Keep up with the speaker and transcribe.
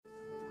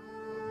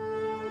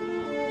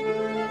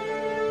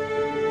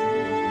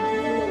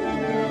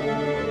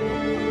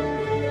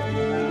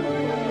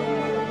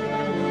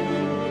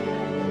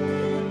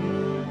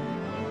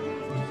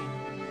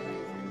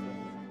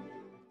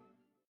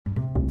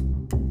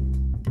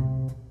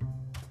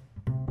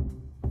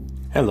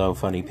Hello,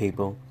 funny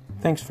people.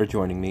 Thanks for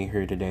joining me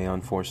here today on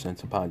 4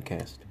 Cents a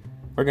Podcast.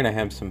 We're going to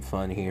have some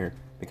fun here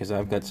because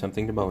I've got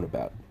something to moan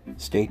about.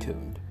 Stay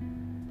tuned.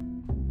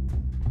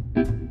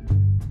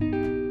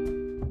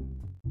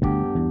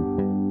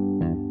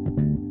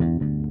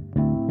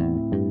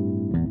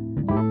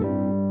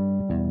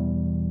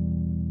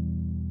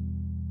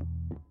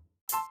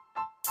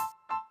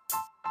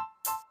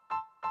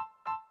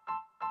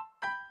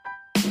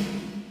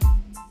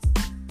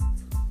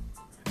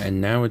 And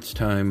now it's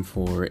time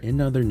for In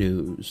Other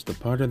News, the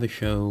part of the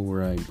show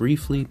where I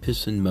briefly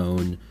piss and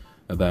moan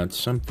about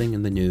something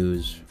in the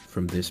news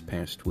from this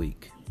past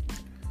week.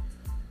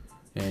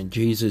 And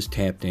Jesus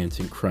tap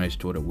dancing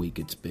Christ, what a week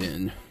it's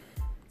been.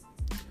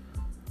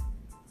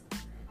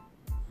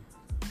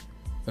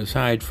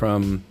 Aside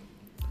from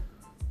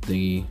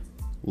the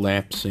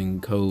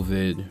lapsing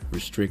COVID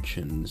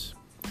restrictions,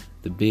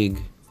 the big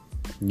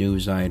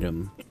news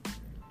item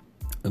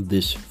of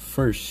this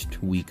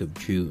first week of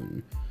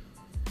June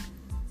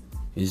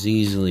is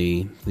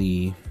easily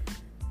the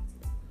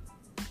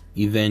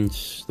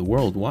events, the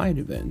worldwide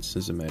events,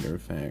 as a matter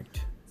of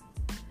fact,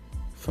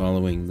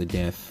 following the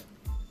death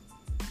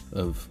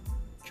of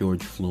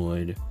George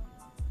Floyd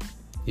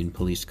in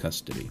police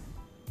custody.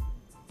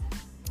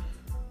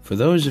 For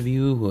those of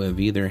you who have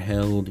either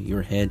held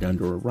your head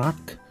under a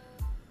rock,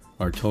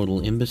 are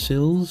total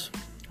imbeciles,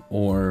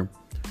 or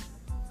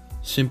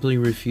simply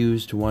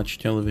refuse to watch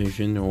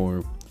television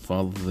or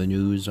follow the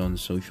news on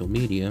social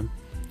media,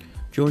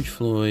 George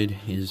Floyd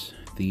is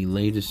the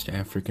latest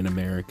African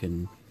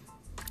American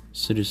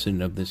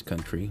citizen of this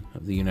country,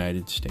 of the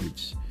United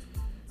States,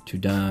 to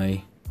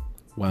die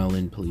while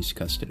in police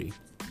custody.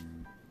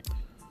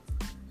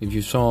 If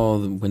you saw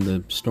when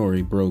the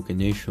story broke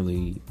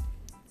initially,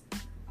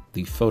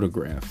 the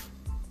photograph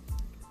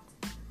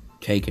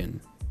taken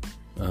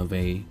of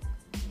a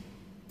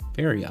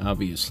very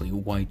obviously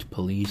white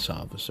police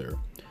officer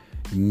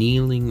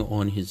kneeling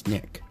on his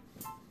neck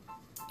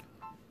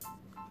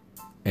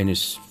and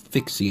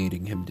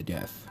asphyxiating him to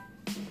death,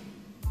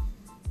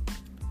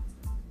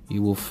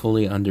 you will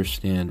fully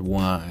understand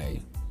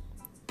why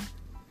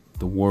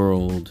the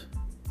world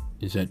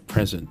is at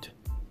present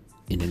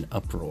in an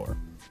uproar.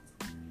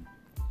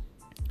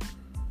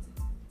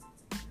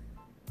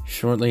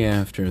 Shortly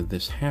after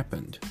this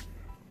happened,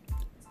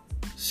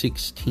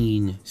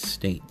 16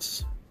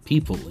 states,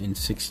 people in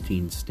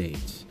 16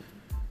 states,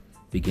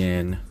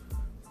 began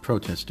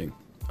protesting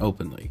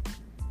openly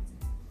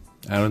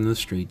out on the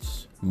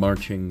streets,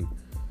 marching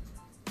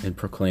and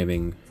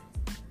proclaiming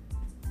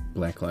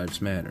Black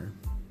Lives Matter.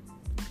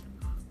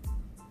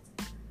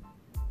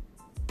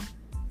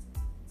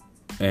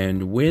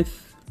 And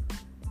with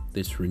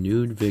this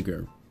renewed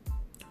vigor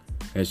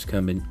has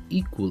come an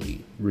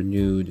equally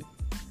renewed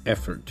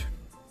effort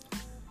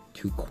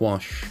to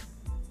quash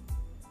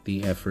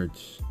the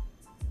efforts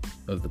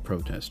of the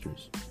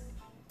protesters.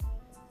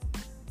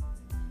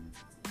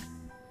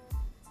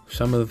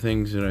 Some of the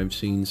things that I've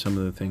seen, some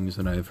of the things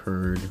that I've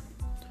heard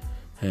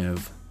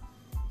have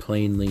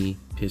plainly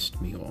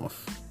pissed me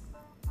off.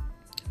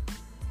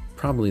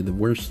 Probably the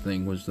worst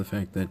thing was the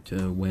fact that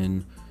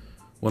when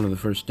one of the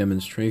first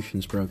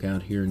demonstrations broke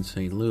out here in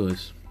St.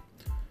 Louis,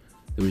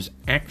 there was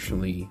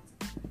actually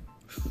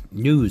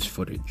news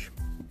footage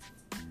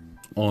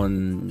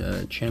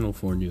on Channel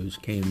 4 News,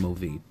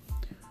 KMOV,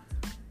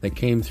 that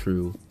came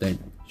through that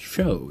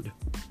showed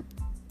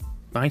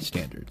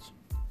bystanders,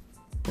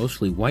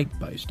 mostly white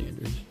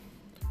bystanders,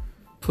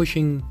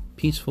 pushing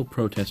peaceful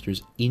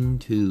protesters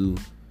into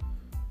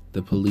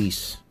the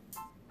police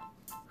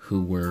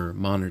who were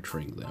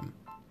monitoring them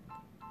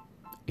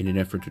in an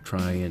effort to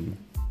try and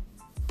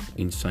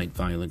incite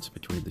violence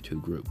between the two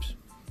groups.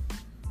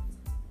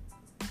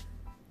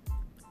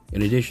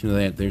 In addition to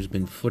that, there's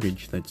been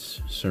footage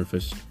that's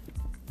surfaced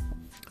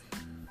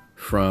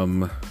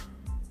from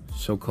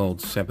so-called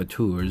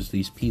saboteurs,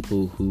 these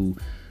people who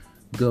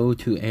go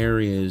to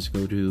areas,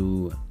 go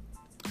to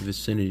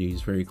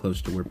vicinities very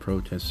close to where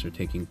protests are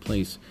taking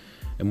place,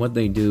 and what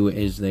they do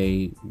is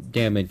they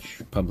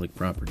damage public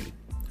property,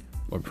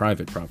 or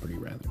private property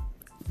rather.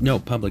 No,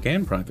 public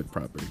and private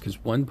property,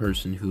 because one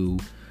person who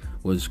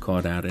was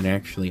caught out and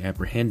actually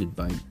apprehended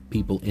by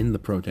people in the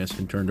protest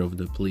and turned over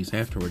to the police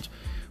afterwards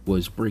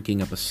was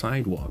breaking up a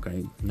sidewalk.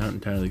 I'm not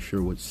entirely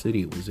sure what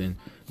city it was in,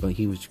 but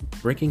he was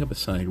breaking up a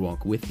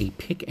sidewalk with a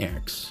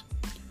pickaxe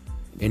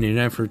in an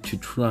effort to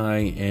try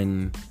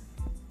and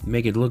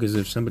make it look as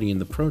if somebody in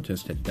the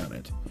protest had done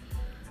it.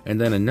 And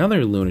then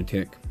another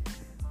lunatic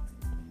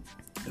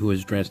who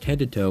was dressed head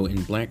to toe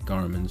in black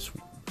garments,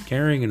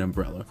 carrying an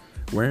umbrella,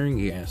 wearing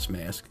a gas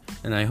mask,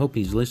 and I hope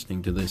he's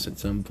listening to this at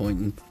some point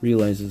and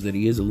realizes that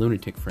he is a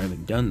lunatic for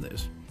having done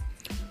this,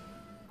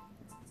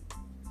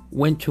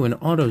 went to an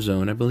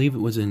AutoZone, I believe it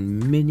was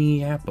in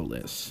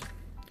Minneapolis,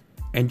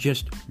 and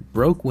just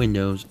broke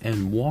windows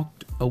and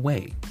walked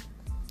away.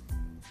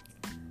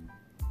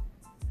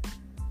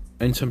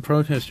 And some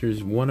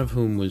protesters, one of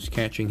whom was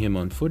catching him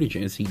on footage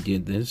as he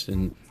did this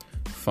and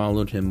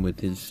followed him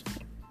with his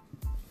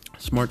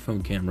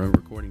smartphone camera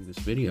recording this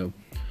video,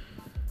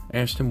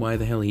 asked him why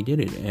the hell he did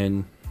it,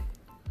 and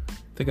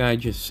the guy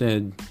just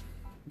said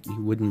he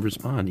wouldn't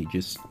respond. He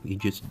just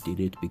did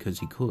it because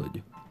he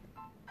could.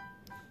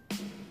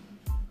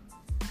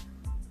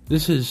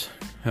 This is,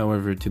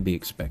 however, to be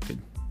expected,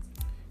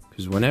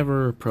 because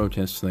whenever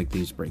protests like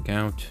these break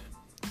out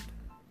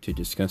to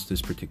discuss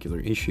this particular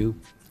issue,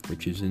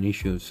 which is an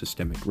issue of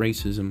systemic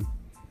racism,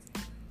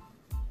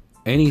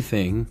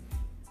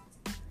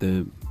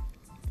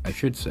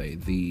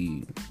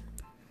 the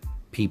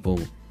people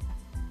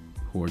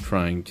who are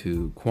trying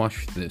to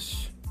quash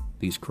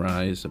these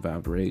cries of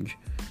outrage,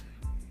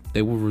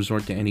 they will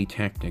resort to any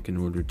tactic in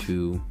order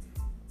to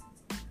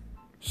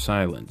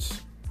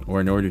silence, or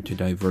in order to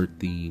divert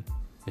the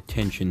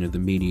attention of the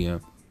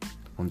media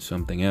on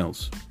something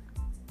else.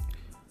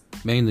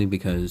 Mainly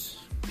because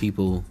certain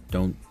people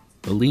don't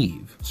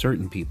believe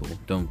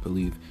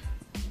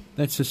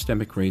that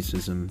systemic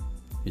racism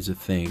is a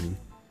thing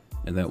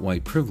and that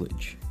white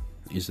privilege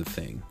is a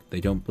thing.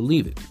 They don't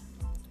believe it.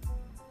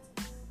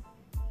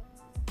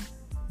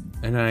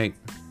 And I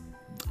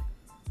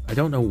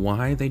don't know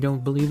why they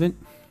don't believe it.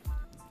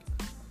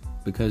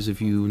 Because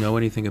if you know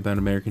anything about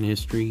American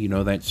history, you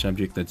know that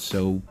subject that's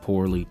so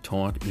poorly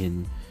taught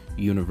in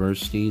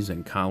universities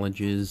and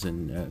colleges,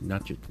 and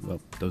not just, well,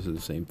 those are the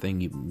same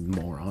thing, you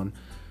moron,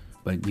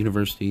 but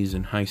universities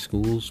and high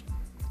schools,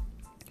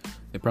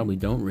 they probably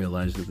don't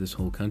realize that this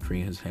whole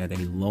country has had a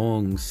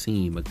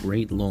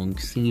great long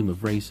seam of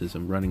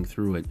racism running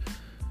through it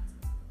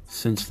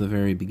since the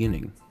very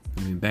beginning.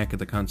 I mean, back at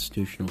the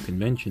Constitutional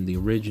Convention, the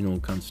original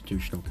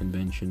Constitutional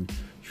Convention,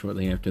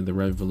 shortly after the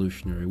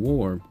Revolutionary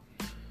War,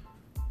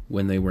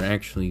 when they were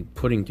actually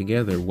putting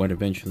together what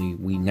eventually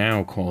we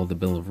now call the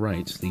Bill of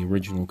Rights, the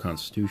original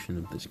constitution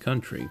of this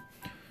country,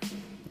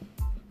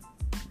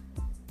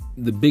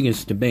 the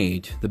biggest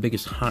debate, the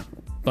biggest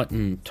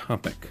hot-button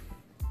topic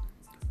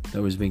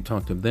that was being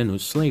talked of then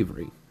was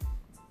slavery.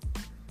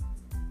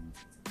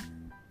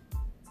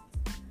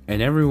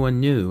 And everyone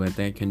knew at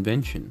that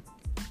convention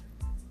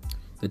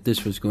that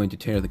this was going to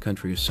tear the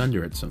country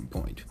asunder at some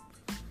point.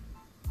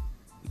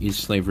 Is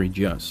slavery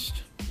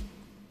just?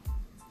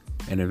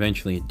 And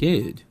eventually it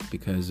did,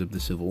 because of the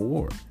Civil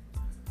War.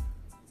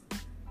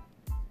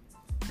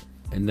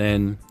 And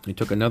then it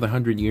took another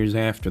 100 years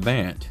after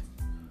that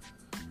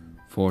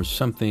for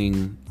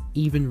something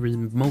even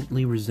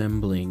remotely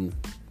resembling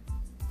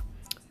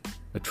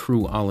a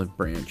true olive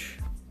branch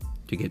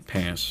to get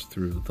passed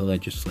through the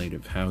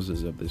legislative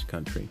houses of this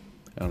country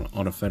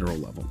on a federal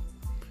level.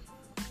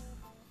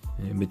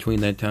 And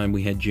between that time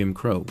we had Jim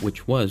Crow,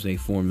 which was a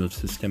form of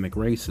systemic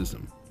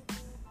racism.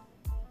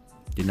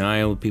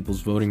 Denial of people's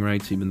voting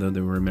rights, even though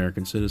they were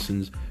American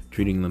citizens,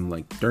 treating them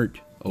like dirt,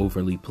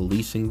 overly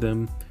policing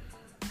them,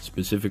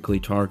 specifically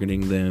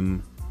targeting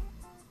them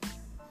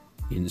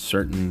in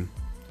certain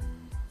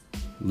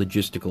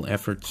logistical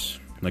efforts,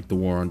 like the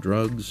war on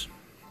drugs.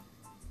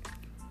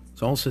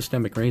 It's all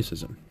systemic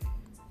racism.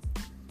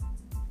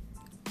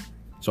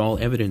 It's all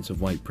evidence of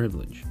white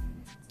privilege.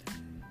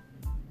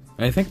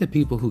 And I think that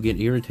people who get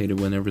irritated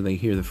whenever they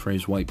hear the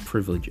phrase white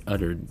privilege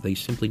uttered, they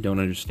simply don't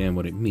understand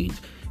what it means.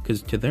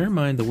 Because to their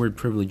mind, the word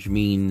privilege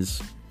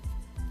means,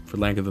 for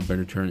lack of a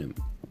better term,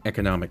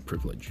 economic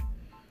privilege.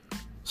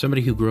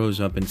 Somebody who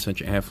grows up in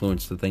such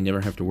affluence that they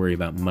never have to worry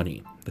about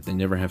money, that they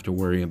never have to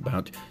worry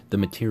about the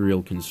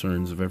material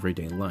concerns of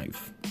everyday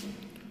life.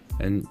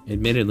 And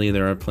admittedly,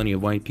 there are plenty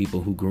of white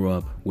people who grew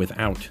up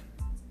without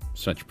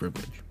such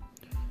privilege.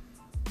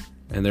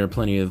 And there are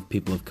plenty of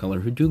people of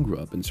color who do grow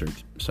up in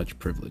such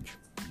privilege.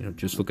 You know,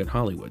 just look at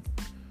Hollywood.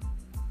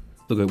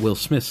 Look at Will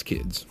Smith's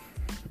kids.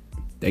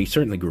 They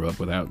certainly grew up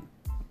without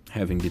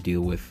having to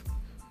deal with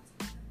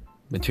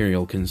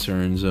material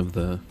concerns of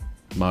the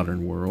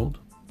modern world.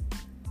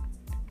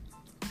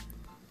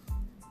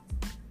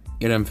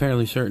 Yet I'm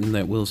fairly certain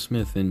that Will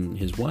Smith and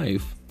his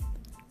wife,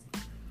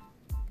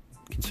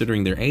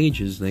 considering their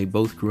ages, they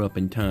both grew up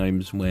in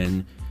times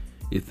when,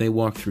 if they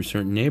walked through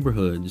certain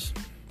neighborhoods,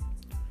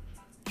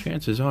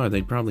 chances are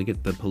they'd probably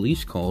get the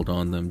police called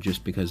on them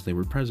just because they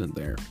were present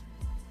there.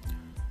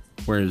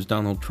 Whereas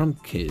Donald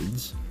Trump's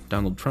kids,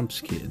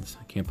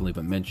 I can't believe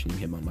I'm mentioning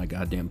him on my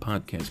goddamn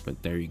podcast,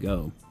 but there you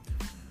go,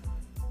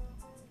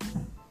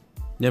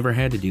 never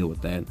had to deal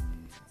with that.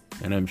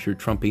 And I'm sure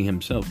Trumpy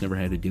himself never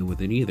had to deal with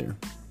it either.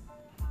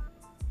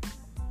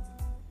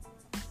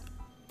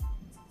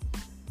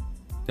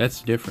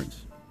 That's the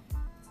difference.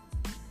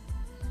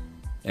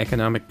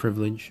 Economic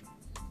privilege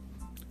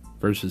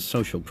versus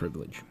social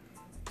privilege.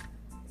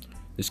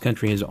 This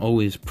country has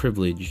always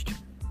privileged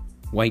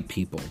white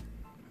people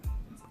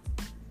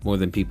more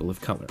than people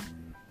of color.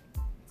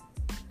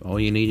 All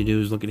you need to do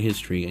is look at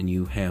history and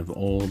you have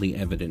all the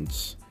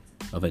evidence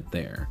of it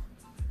there.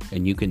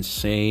 And you can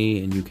say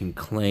and you can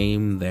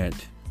claim that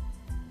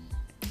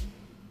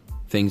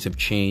things have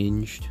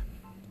changed,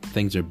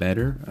 things are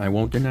better. I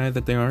won't deny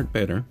that they aren't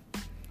better,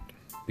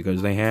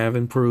 because they have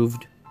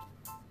improved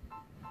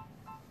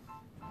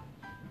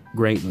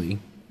greatly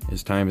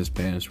as time has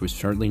passed. We're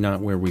certainly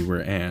not where we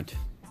were at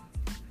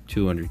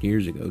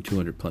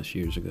 200 plus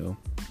years ago,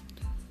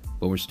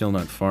 but we're still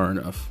not far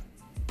enough.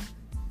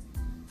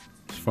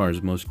 far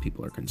as most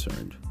people are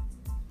concerned.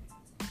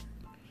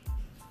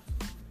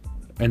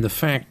 And the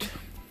fact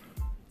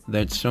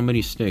that so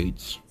many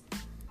states,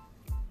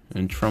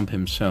 and Trump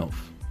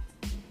himself,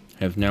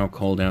 have now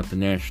called out the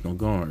National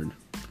Guard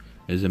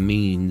as a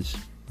means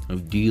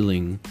of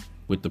dealing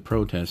with the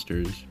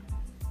protesters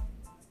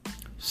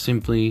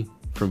simply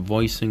for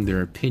voicing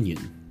their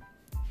opinion,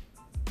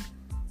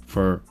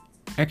 for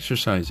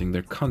exercising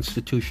their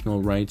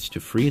constitutional rights to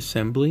free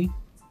assembly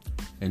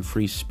and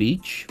free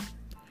speech,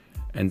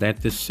 and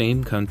that this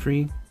same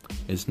country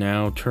is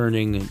now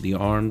turning the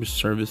armed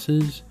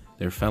services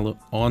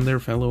on their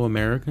fellow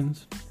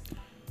Americans,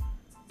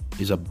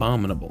 is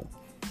abominable.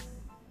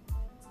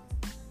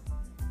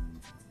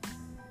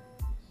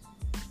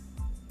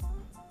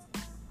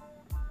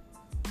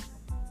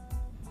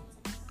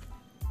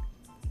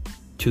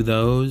 To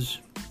those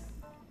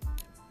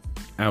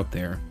out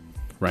there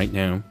right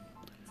now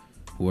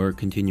who are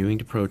continuing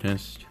to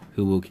protest,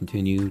 who will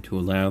continue to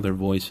allow their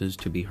voices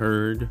to be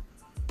heard,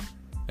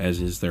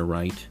 as is their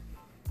right,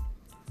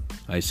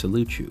 I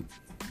salute you,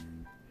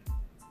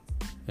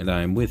 and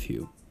I am with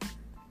you.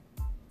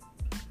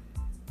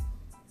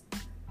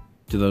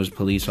 To those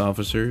police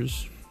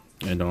officers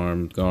and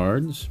armed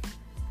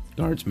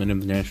guardsmen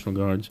of the National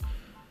Guards,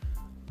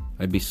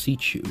 I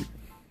beseech you,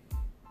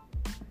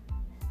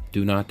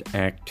 do not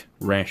act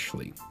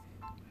rashly.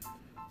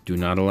 Do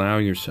not allow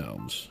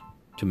yourselves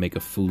to make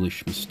a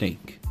foolish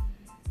mistake,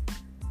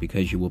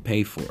 because you will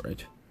pay for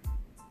it.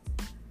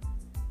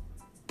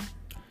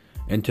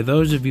 And to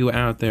those of you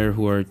out there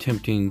who are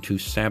attempting to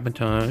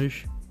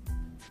sabotage,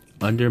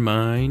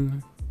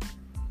 undermine,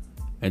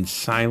 and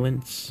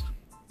silence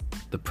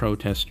the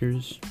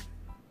protesters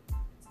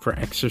for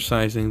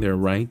exercising their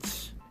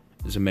rights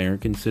as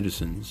American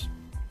citizens,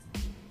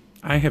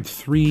 I have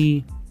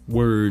 3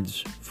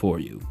 words for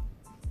you.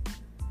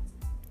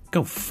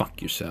 Go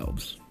fuck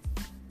yourselves.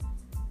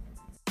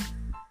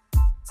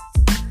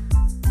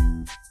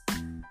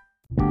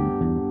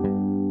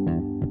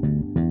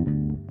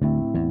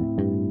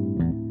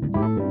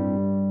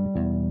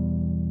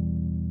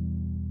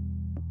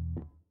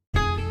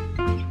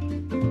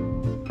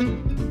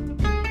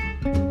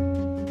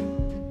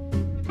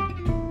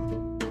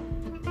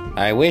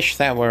 I wish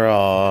that were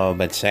all,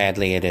 but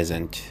sadly it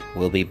isn't.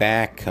 We'll be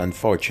back,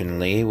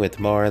 unfortunately, with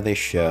more of this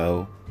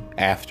show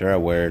after a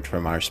word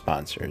from our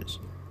sponsors.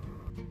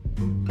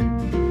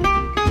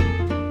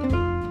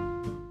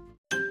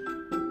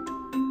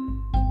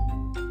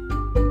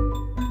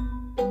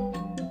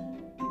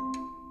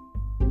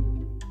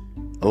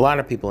 A lot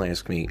of people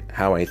ask me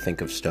how I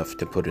think of stuff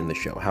to put in the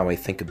show, how I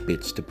think of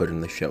bits to put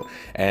in the show,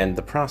 and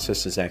the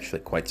process is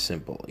actually quite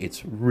simple.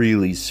 It's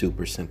really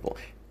super simple.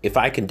 If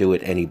I can do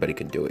it, anybody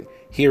can do it.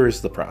 Here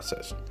is the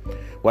process.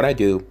 What I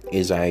do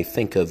is I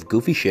think of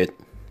goofy shit,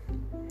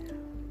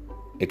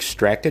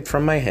 extract it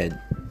from my head,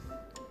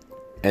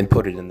 and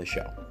put it in the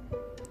show.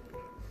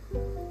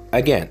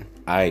 Again,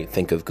 I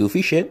think of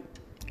goofy shit,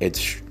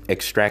 it's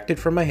extracted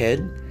from my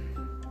head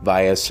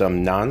via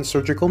some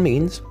non-surgical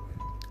means,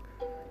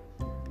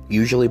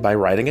 usually by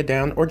writing it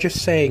down or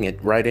just saying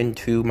it right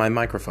into my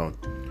microphone.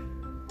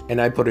 And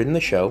I put it in the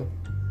show,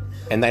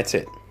 and that's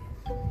it.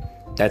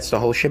 That's the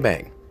whole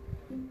shebang.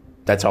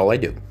 That's all I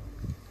do.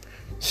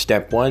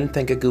 Step 1,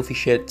 think of goofy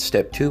shit.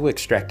 Step 2,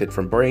 extract it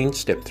from brain.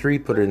 Step 3,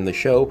 put it in the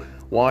show.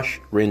 Wash,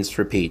 rinse,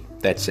 repeat.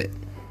 That's it.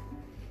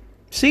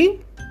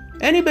 See?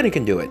 Anybody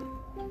can do it.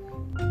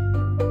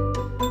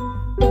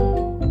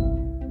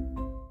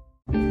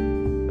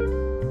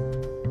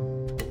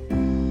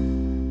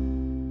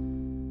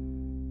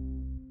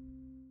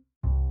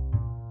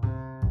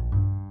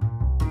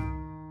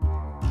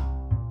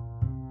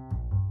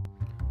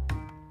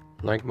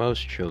 Like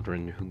most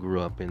children who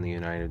grew up in the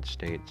United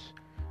States,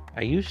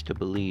 I used to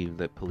believe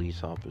that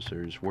police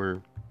officers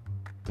were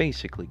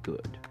basically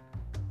good.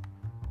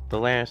 The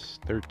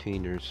last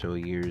 13 or so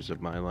years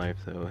of my life,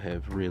 though,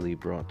 have really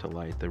brought to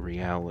light the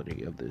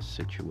reality of this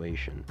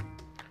situation.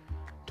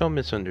 Don't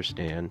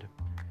misunderstand.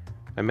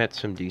 I met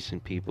some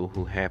decent people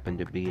who happen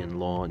to be in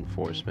law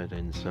enforcement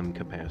in some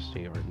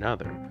capacity or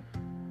another,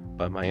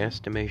 but my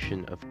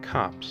estimation of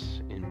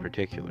cops in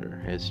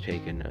particular has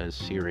taken a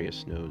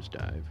serious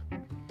nosedive.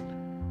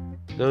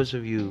 Those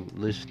of you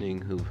listening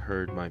who've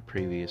heard my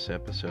previous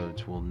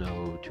episodes will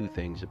know 2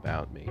 things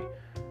about me.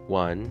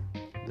 1,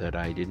 that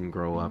I didn't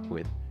grow up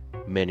with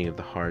many of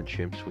the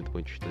hardships with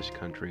which this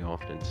country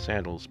often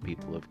saddles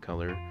people of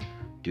color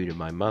due to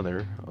my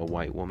mother, a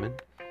white woman.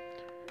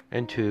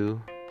 And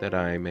 2, that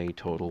I'm a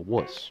total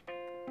wuss.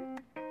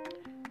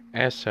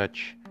 As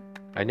such,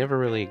 I never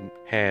really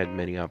had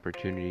many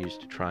opportunities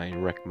to try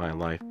and wreck my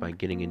life by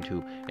getting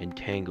into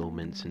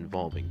entanglements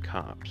involving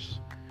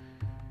cops.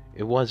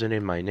 It wasn't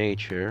in my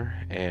nature,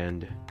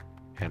 and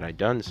had I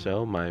done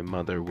so, my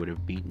mother would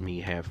have beaten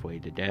me halfway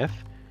to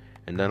death,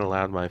 and then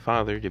allowed my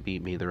father to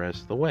beat me the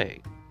rest of the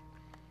way.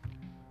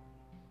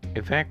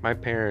 In fact, my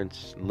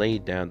parents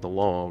laid down the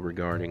law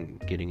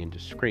regarding getting into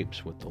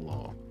scrapes with the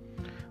law.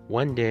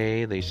 One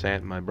day, they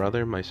sat my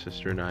brother, my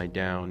sister, and I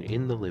down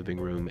in the living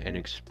room and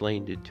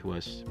explained it to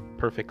us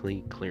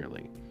perfectly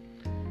clearly.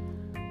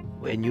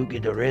 When you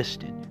get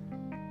arrested,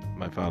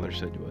 my father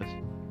said to us,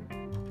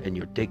 and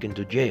you're taken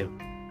to jail,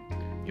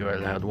 you're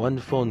allowed one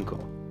phone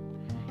call.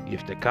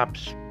 If the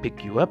cops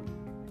pick you up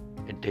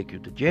and take you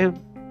to jail,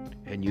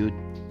 and you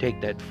take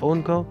that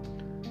phone call,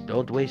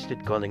 don't waste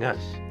it calling us,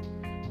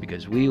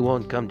 because we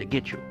won't come to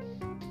get you.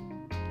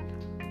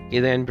 He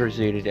then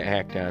proceeded to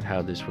act out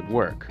how this would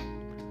work.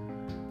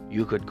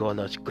 You could call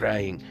us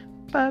crying,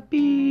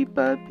 "Papi,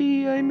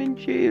 Papi, I'm in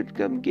jail,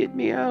 come get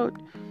me out."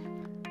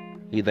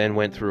 He then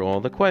went through all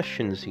the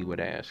questions he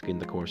would ask in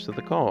the course of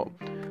the call.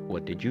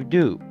 What did you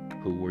do?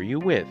 Who were you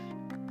with?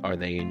 Are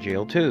they in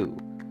jail too?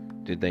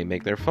 Did they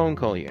make their phone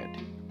call yet?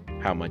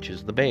 How much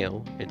is the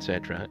bail?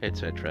 Etc.,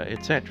 etc.,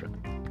 etc.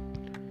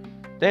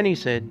 Then he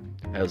said,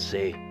 I'll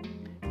say,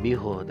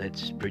 "Mijo,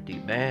 that's pretty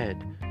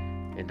bad,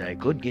 and I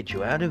could get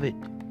you out of it."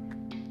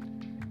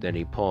 Then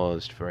he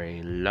paused for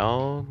a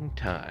long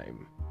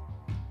time.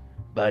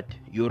 "But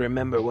you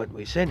remember what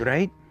we said,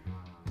 right?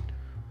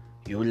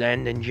 You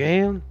land in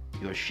jail,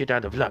 you're shit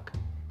out of luck.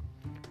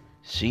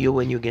 See you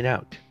when you get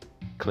out."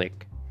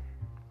 Click.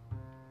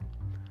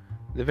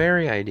 The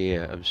very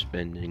idea of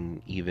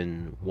spending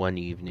even one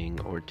evening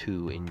or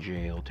two in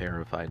jail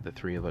terrified the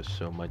three of us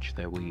so much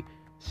that we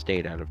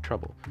stayed out of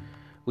trouble.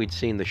 We'd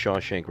seen The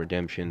Shawshank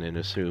Redemption and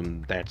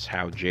assumed that's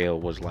how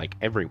jail was like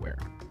everywhere.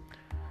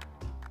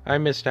 I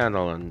missed out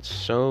on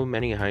so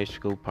many high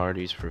school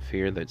parties for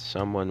fear that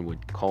someone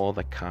would call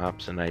the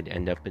cops and I'd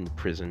end up in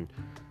prison.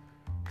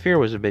 Fear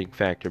was a big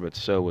factor, but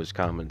so was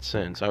common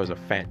sense. I was a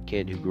fat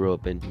kid who grew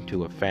up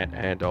into a fat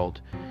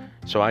adult,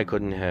 so I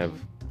couldn't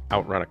have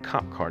outrun a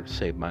cop car to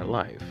save my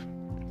life.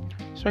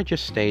 So I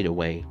just stayed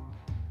away.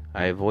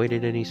 I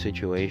avoided any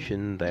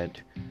situation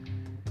that,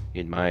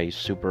 in my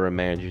super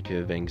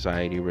imaginative,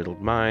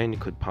 anxiety-riddled mind,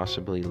 could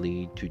possibly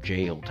lead to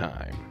jail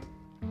time.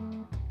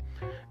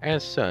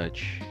 As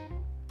such,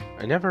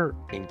 I never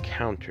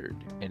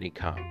encountered any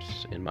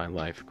cops in my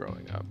life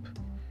growing up.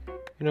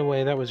 In a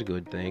way, that was a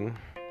good thing.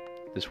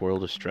 This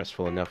world is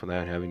stressful enough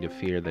without having to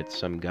fear that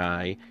some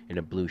guy in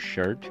a blue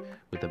shirt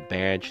with a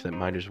badge that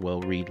might as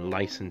well read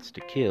 "License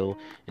to Kill"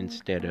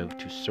 instead of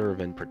 "To Serve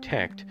and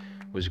Protect"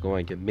 was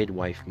going to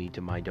midwife me to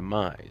my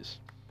demise.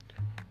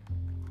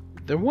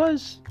 There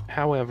was,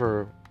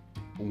 however,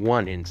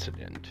 one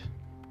incident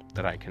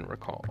that I can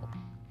recall.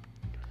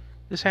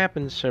 This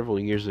happened several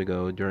years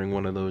ago during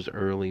one of those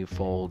early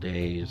fall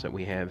days that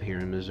we have here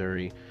in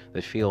Missouri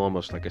that feel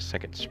almost like a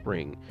second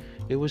spring.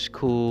 It was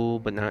cool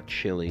but not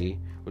chilly,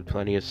 with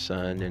plenty of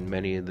sun, and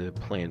many of the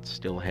plants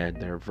still had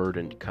their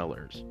verdant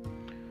colors.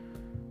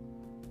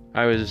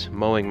 I was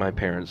mowing my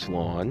parents'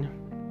 lawn.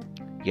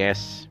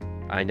 Yes,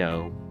 I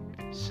know,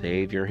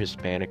 save your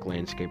Hispanic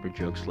landscaper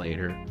jokes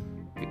later,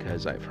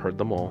 because I've heard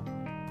them all.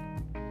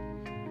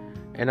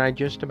 And I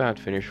just about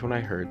finished when I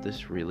heard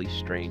this really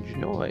strange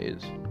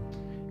noise.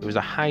 It was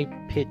a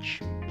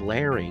high-pitched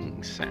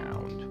blaring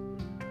sound.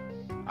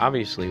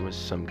 Obviously, it was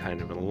some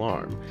kind of an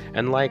alarm.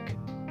 And like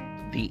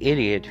the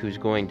idiot who's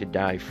going to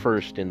die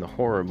first in the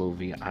horror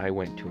movie, I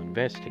went to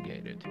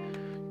investigate it.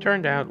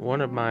 Turned out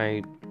one of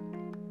my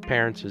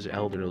parents'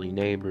 elderly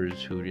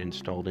neighbors who'd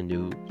installed a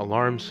new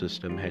alarm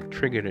system had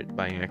triggered it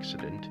by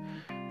accident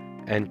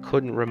and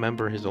couldn't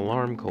remember his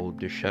alarm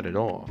code to shut it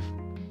off.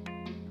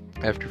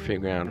 After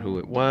figuring out who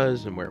it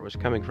was and where it was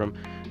coming from,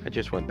 I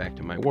just went back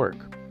to my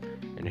work.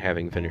 And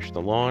having finished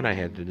the lawn, I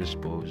had to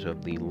dispose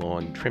of the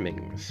lawn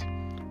trimmings,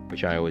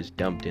 which I always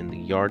dumped in the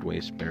yard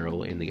waste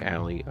barrel in the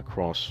alley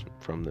across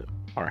from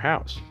our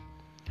house.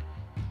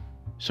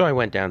 So I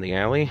went down the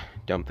alley,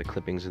 dumped the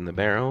clippings in the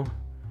barrel,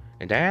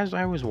 and as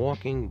I was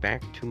walking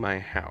back to my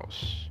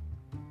house,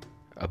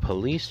 a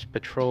police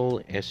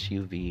patrol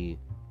SUV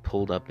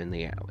pulled up in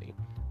the alley,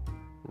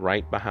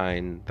 right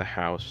behind the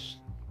house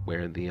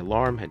where the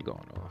alarm had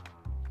gone off.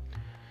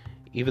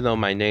 Even though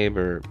my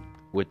neighbor,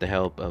 with the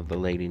help of the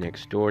lady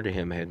next door to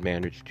him, had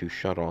managed to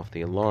shut off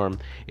the alarm,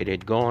 it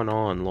had gone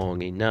on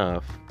long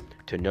enough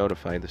to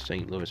notify the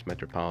St. Louis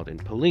Metropolitan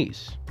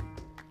Police,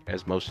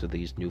 as most of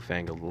these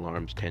newfangled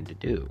alarms tend to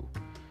do.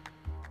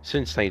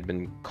 Since they'd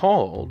been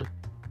called,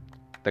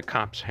 the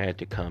cops had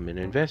to come and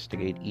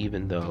investigate,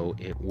 even though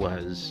it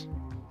was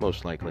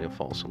most likely a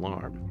false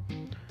alarm.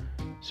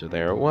 So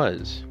there it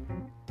was,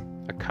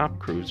 a cop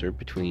cruiser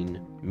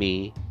between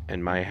me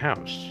and my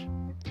house.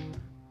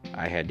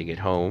 I had to get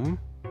home,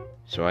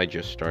 so I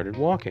just started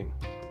walking.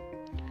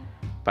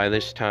 By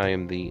this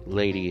time, the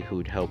lady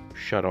who'd helped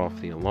shut off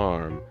the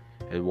alarm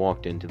had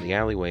walked into the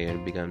alleyway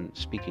and begun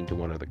speaking to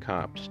one of the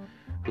cops,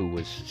 who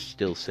was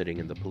still sitting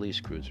in the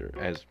police cruiser,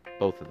 as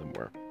both of them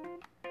were.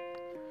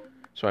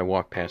 So I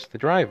walked past the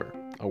driver,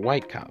 a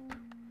white cop,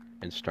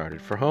 and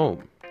started for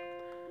home,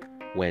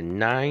 when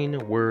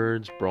 9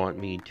 words brought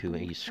me to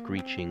a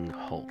screeching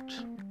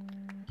halt.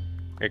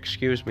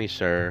 "Excuse me,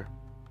 sir,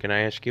 can I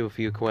ask you a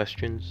few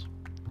questions?"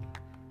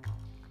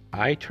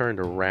 I turned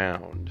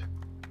around,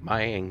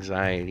 my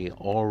anxiety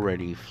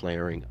already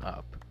flaring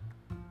up.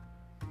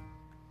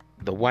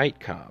 The white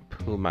cop,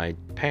 whom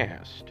I'd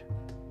passed,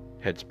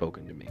 had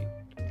spoken to me.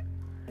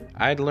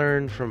 I'd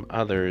learned from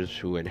others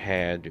who had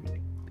had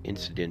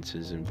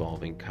incidences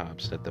involving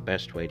cops that the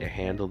best way to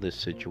handle this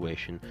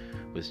situation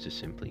was to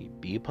simply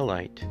be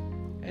polite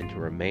and to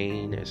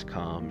remain as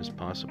calm as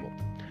possible.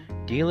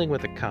 Dealing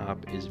with a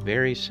cop is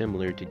very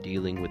similar to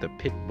dealing with a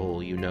pit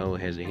bull you know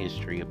has a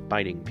history of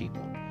biting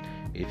people.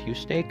 If you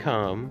stay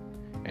calm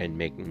and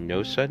make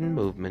no sudden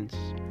movements,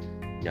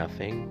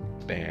 nothing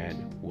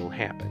bad will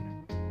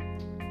happen.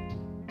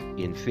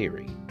 In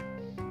theory.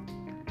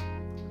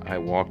 I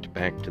walked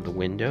back to the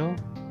window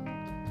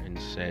and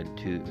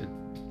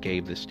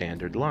gave the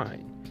standard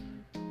line.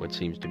 "What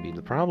seems to be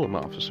the problem,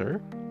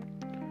 officer?"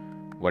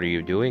 "What are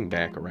you doing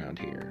back around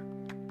here?"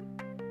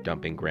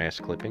 "Dumping grass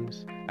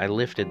clippings." I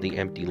lifted the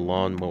empty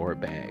lawnmower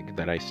bag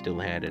that I still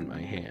had in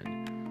my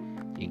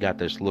hand. He got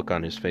this look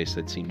on his face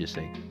that seemed to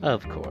say,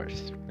 "Of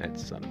course, that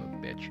son of a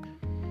bitch."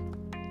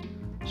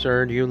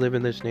 "Sir, do you live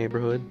in this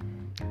neighborhood?"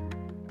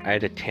 I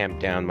had to tamp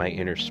down my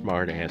inner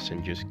smartass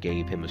and just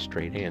gave him a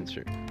straight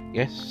answer.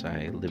 "Yes,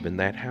 I live in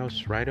that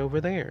house right over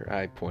there."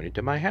 I pointed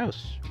to my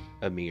house,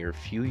 a mere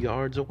few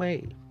yards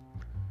away.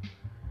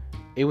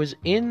 It was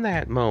in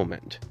that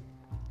moment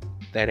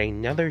that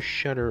another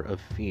shudder of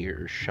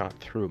fear shot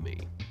through me.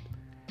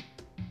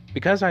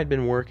 Because I'd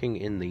been working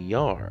in the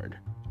yard,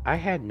 I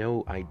had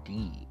no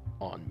ID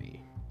on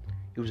me.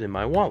 It was in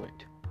my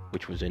wallet,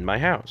 which was in my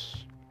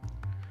house.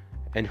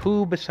 And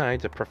who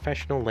besides a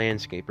professional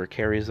landscaper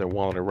carries their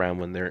wallet around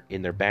when they're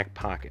in their back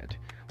pocket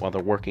while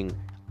they're working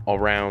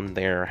around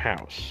their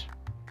house?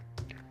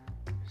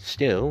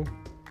 Still,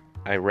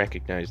 I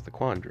recognized the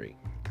quandary.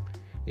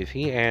 If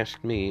he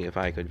asked me if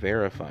I could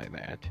verify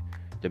that,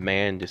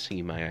 demand to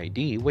see my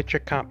ID, which a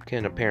cop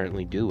can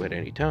apparently do at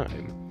any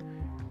time,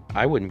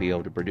 I wouldn't be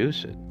able to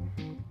produce it.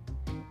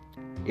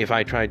 If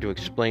I tried to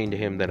explain to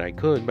him that I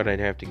could, but I'd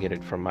have to get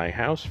it from my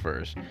house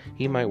first,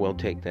 he might well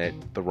take that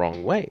the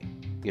wrong way.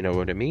 You know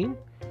what I mean?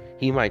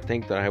 He might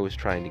think that I was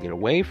trying to get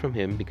away from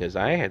him because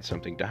I had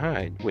something to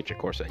hide, which of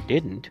course I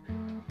didn't.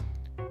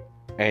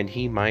 And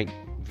he might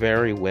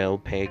very well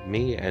peg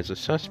me as a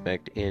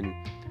suspect in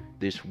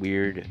this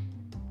weird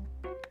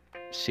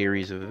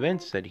series of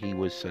events that he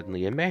was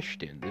suddenly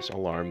enmeshed in, this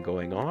alarm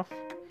going off.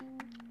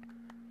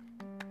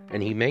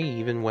 And he may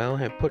even well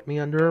have put me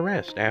under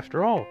arrest.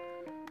 After all,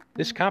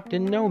 this cop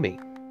didn't know me.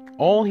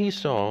 All he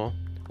saw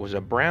was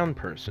a brown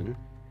person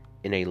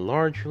in a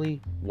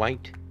largely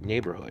white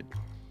neighborhood.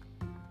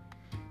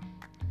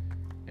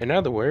 In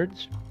other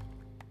words,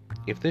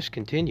 if this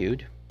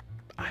continued,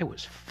 I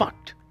was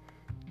fucked.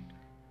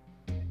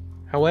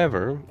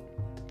 However,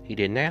 he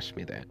didn't ask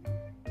me that.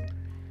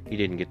 He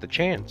didn't get the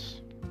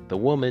chance. The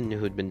woman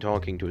who had been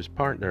talking to his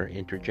partner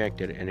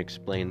interjected and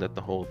explained that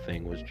the whole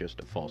thing was just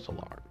a false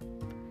alarm.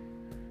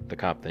 The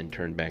cop then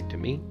turned back to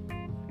me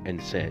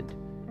and said,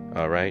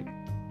 "All right,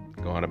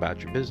 go on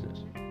about your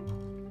business."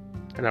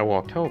 And I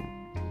walked home.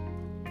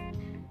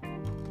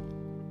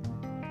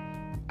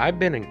 I've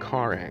been in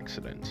car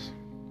accidents.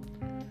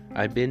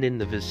 I've been in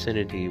the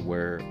vicinity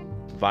where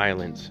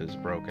violence has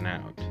broken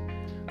out.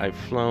 I've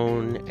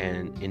flown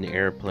in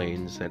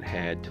airplanes that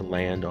had to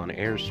land on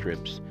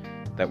airstrips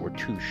that were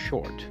too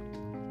short.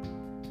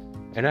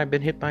 And I've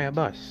been hit by a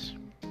bus.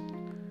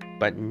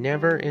 But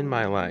never in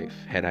my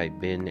life had I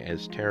been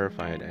as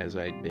terrified as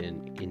I'd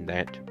been in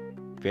that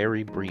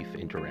very brief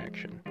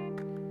interaction.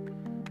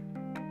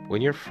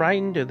 When you're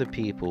frightened of the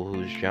people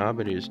whose job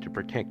it is to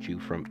protect you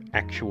from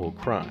actual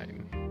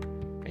crime,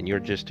 and you're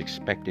just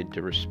expected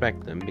to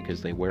respect them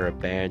because they wear a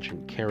badge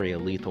and carry a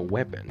lethal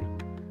weapon,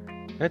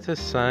 that's a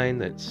sign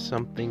that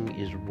something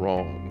is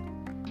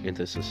wrong in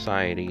the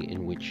society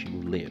in which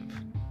you live.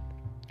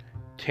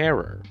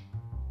 Terror,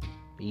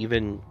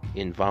 even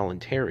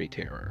involuntary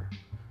terror,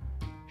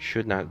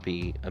 should not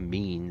be a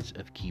means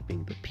of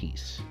keeping the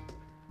peace.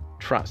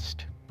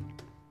 Trust.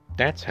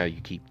 That's how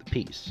you keep the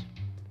peace.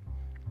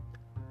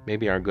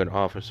 Maybe our good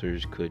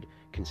officers could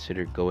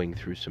consider going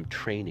through some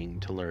training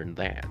to learn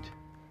that.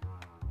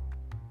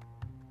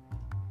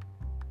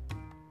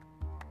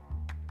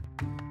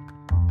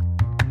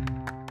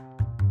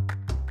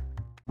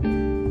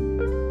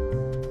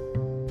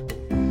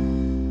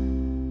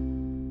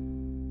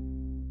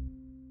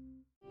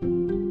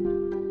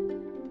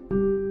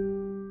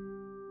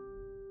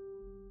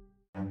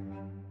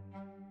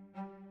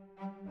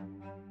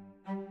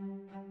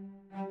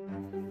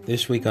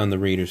 This week on the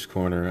Reader's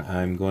Corner,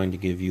 I'm going to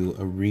give you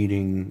a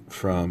reading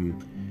from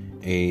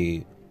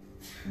a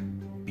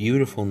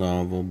beautiful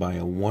novel by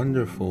a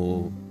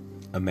wonderful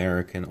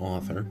American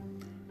author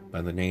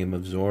by the name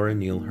of Zora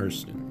Neale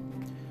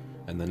Hurston.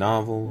 And the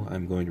novel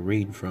I'm going to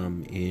read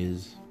from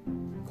is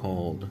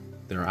called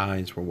Their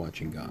Eyes Were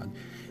Watching God.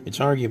 It's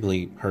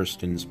arguably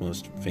Hurston's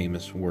most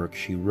famous work.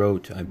 She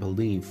wrote, I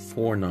believe,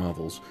 4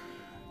 novels.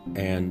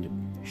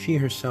 And she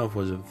herself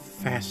was a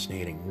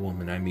fascinating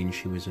woman. I mean,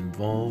 she was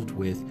involved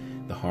with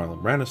the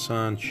Harlem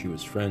Renaissance. She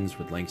was friends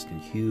with Langston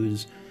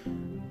Hughes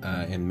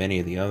and many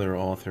of the other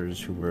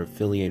authors who were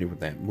affiliated with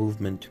that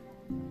movement.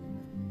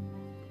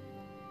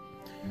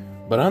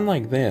 But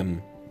unlike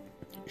them,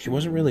 she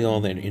wasn't really all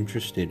that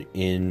interested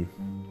in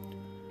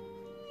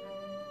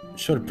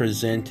sort of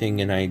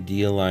presenting an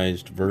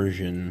idealized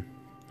version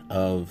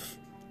of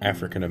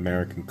African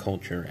American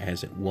culture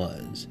as it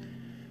was,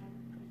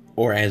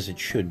 or as it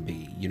should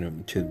be,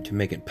 to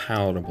make it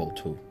palatable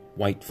to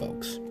white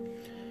folks.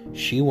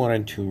 She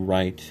wanted to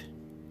write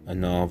a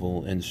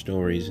novel and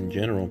stories in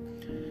general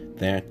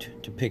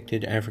that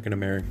depicted African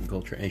American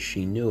culture as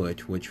she knew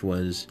it, which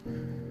was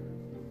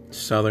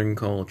Southern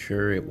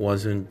culture. It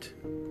wasn't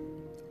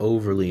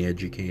overly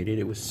educated,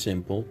 it was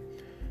simple,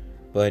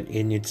 but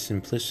in its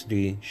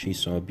simplicity she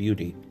saw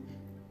beauty.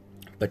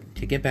 But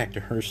to get back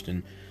to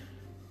Hurston,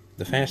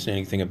 the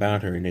fascinating thing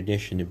about her, in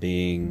addition to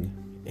being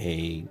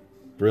a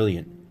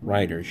brilliant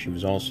writer, she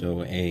was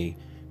also a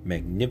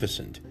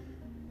magnificent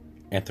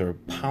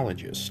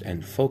anthropologist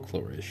and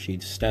folklorist.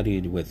 She'd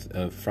studied with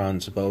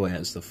Franz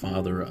Boas, the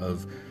father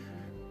of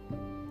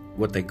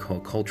what they call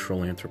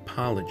cultural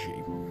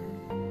anthropology,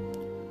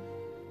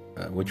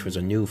 which was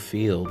a new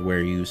field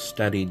where you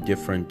studied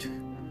different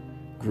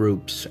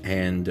groups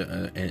and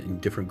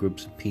different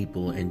groups of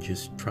people and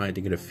just tried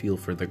to get a feel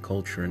for their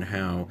culture and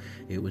how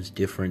it was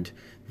different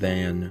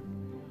than,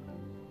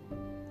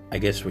 I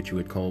guess, what you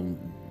would call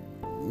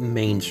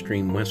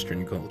mainstream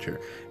Western culture.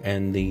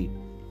 And the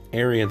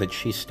area that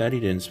she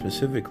studied in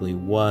specifically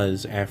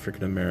was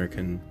African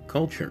American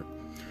culture.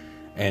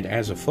 And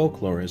as a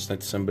folklorist,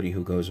 that's somebody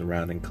who goes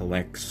around and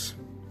collects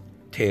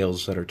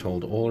tales that are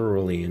told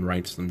orally and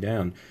writes them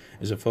down.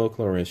 As a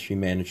folklorist, she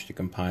managed to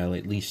compile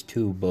at least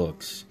 2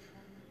 books.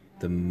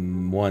 The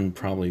one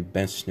probably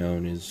best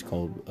known is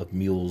called Of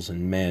Mules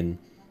and Men,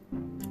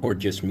 or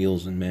just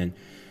Mules and Men.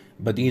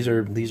 But these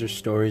are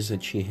stories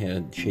that she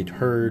had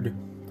heard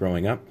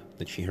growing up,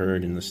 that she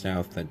heard in the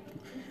South, that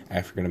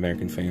African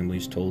American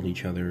families told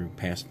each other,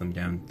 passed them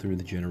down through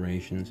the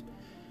generations,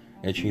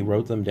 and she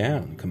wrote them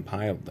down,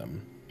 compiled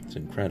them. It's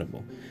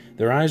incredible.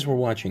 Their Eyes Were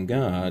Watching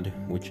God,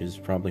 which is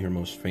probably her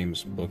most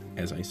famous book,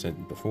 as I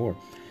said before,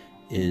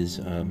 is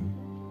a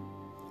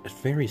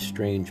very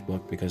strange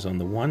book, because on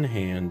the one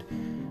hand,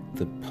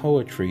 the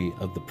poetry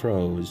of the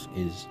prose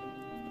is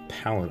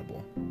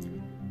palatable.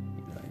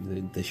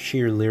 The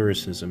sheer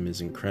lyricism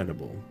is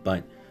incredible,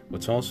 but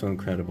what's also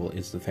incredible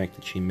is the fact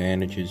that she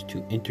manages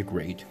to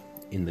integrate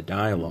in the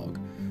dialogue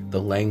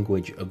the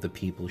language of the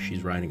people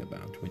she's writing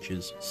about, which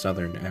is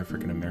Southern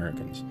African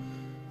Americans.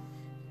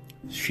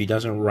 She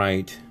doesn't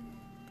write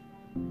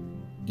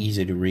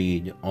easy to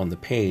read on the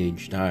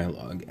page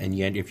dialogue, and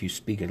yet if you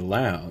speak it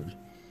aloud,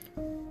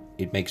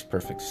 it makes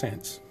perfect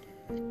sense.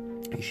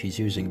 She's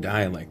using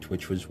dialect,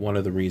 which was one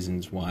of the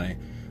reasons why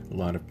a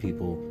lot of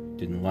people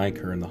didn't like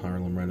her in the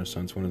Harlem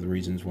Renaissance, one of the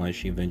reasons why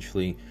she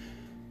eventually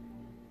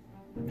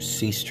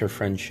ceased her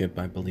friendship,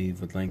 I believe,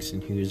 with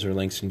Langston Hughes, or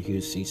Langston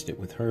Hughes ceased it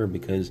with her,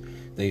 because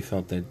they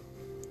felt that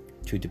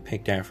to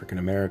depict African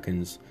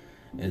Americans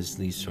as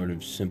these sort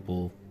of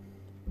simple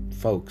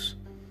folks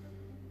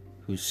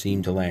who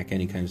seemed to lack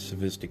any kind of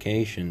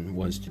sophistication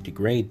was to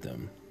degrade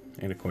them.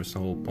 And of course the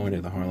whole point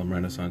of the Harlem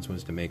Renaissance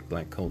was to make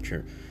black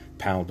culture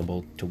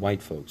palatable to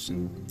white folks,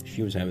 and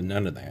she was having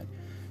none of that.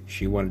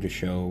 She wanted to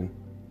show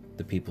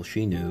the people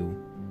she knew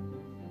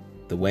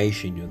the way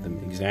she knew them,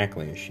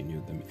 exactly as she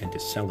knew them, and to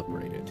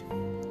celebrate it.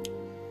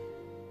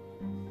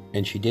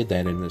 And she did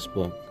that in this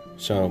book.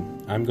 So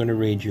I'm going to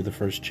read you the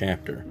first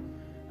chapter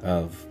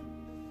of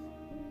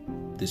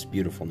this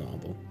beautiful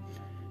novel.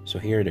 So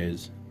here it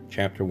is,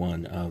 chapter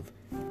 1 of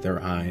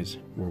Their Eyes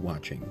Were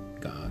Watching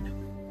God.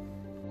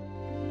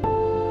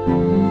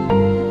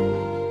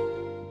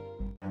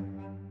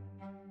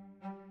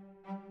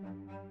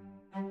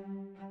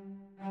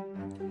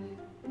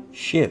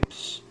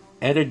 Ships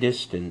at a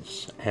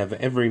distance have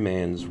every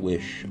man's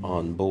wish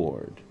on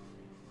board.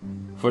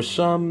 For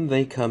some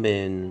they come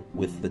in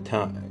with the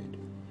tide.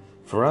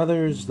 For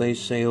others they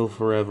sail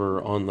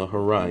forever on the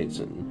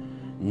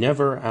horizon,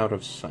 never out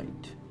of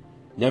sight,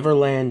 never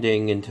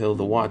landing until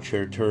the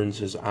watcher turns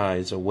his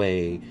eyes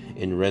away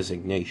in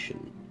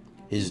resignation,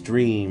 his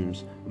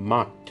dreams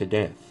mocked to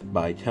death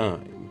by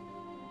time.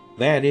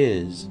 That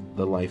is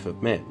the life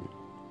of men.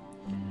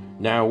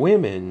 Now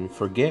women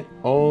forget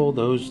all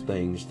those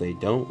things they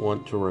don't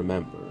want to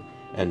remember,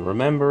 and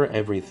remember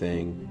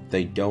everything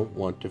they don't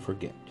want to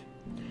forget.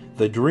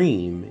 The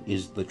dream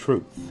is the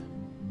truth.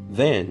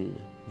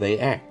 Then they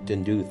act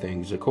and do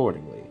things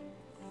accordingly.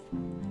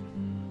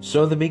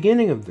 So the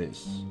beginning of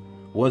this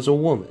was a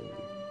woman,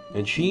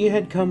 and she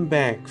had come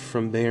back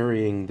from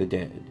burying the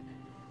dead.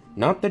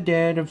 Not the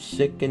dead of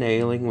sick and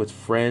ailing with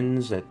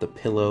friends at the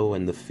pillow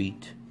and the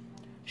feet.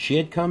 She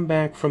had come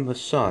back from the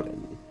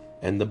sodden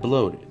and the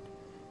bloated,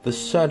 the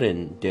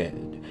sudden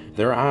dead,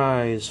 their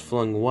eyes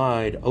flung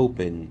wide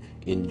open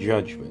in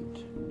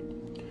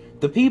judgment.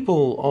 The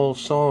people all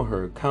saw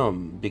her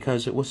come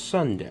because it was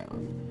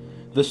sundown.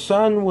 The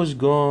sun was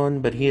gone,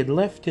 but he had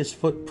left his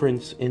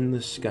footprints in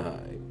the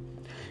sky.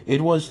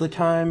 It was the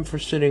time for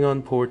sitting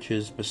on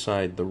porches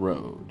beside the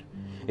road.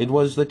 It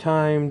was the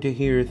time to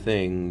hear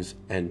things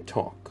and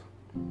talk.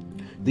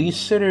 These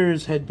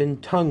sitters had been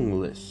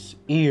tongueless,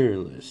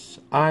 earless,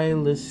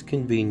 eyeless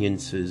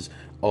conveniences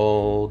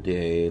all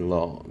day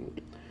long.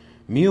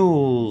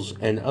 Mules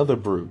and other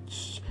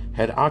brutes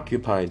had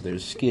occupied their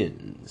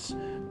skins,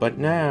 But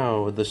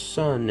now the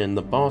sun and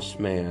the boss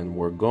man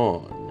were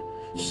gone,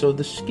 so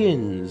the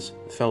skins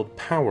felt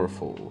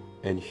powerful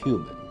and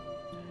human.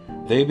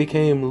 They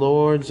became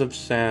lords of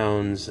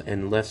sounds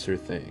and lesser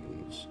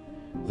things.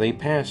 They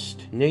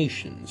passed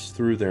nations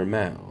through their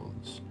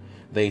mouths.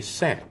 They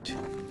sat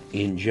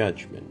in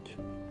judgment.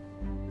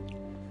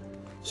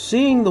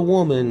 Seeing the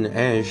woman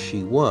as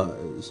she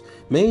was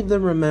made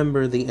them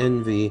remember the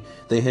envy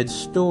they had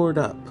stored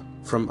up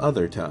from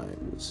other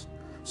times.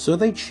 So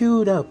they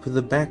chewed up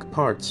the back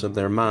parts of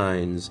their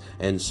minds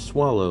and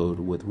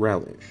swallowed with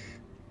relish.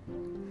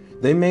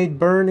 They made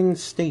burning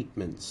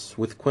statements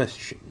with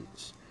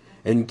questions,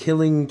 and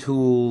killing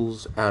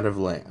tools out of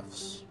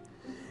laughs.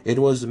 It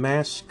was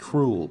mass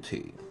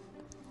cruelty,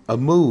 a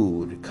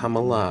mood come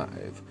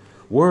alive,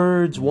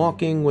 words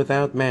walking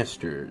without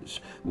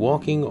masters,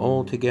 walking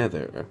all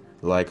together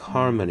like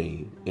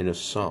harmony in a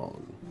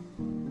song.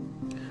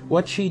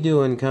 What she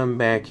doin' come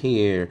back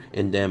here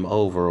in them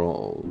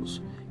overalls?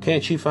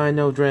 Can't she find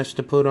no dress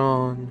to put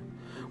on?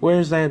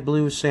 Where's that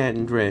blue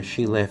satin dress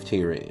she left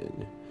here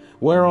in?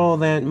 Where all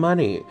that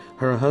money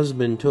her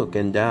husband took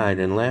and died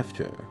and left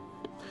her?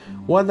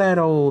 What that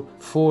old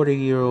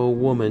 40-year-old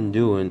woman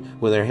doin'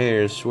 with her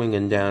hair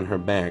swinging down her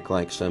back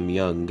like some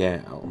young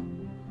gal?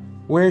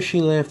 Where she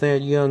left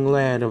that young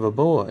lad of a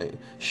boy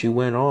she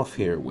went off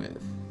here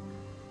with?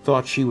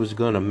 Thought she was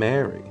gonna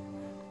marry.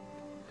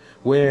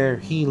 Where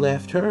he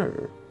left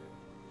her?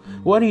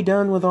 What he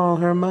done with all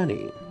her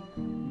money?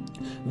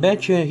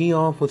 Betcha he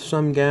off with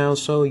some gal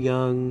so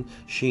young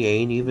she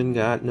ain't even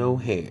got no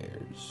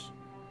hairs.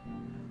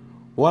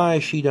 Why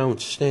she don't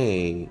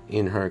stay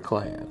in her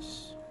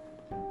class?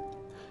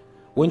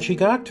 When she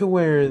got to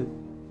where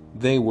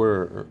they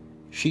were,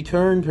 she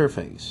turned her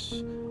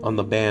face on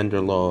the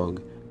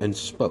banderlog and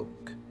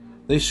spoke.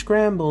 They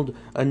scrambled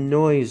a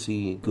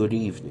noisy good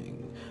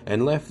evening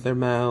and left their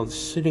mouths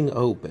sitting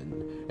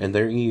open and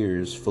their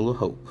ears full of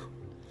hope.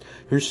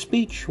 Her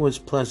speech was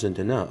pleasant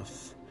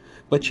enough,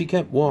 but she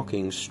kept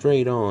walking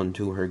straight on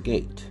to her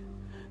gate.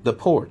 The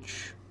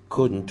porch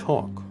couldn't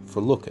talk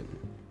for looking.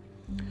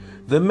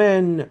 The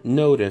men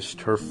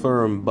noticed her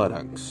firm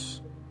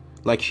buttocks,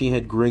 like she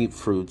had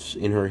grapefruits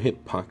in her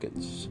hip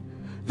pockets,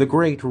 the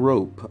great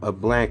rope of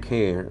black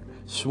hair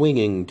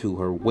swinging to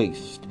her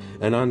waist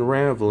and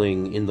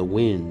unraveling in the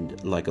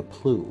wind like a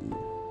plume.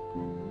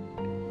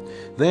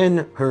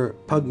 Then her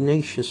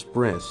pugnacious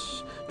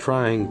breasts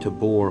trying to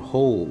bore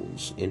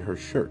holes in her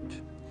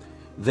shirt.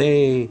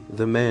 They,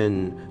 the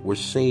men, were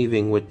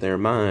saving with their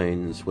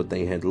minds what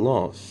they had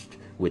lost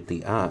with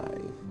the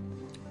eye.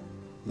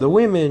 The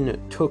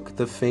women took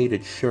the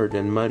faded shirt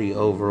and muddy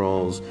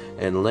overalls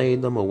and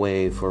laid them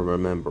away for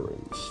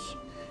remembrance.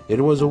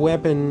 It was a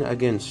weapon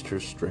against her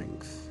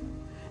strength,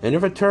 and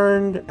if it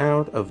turned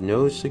out of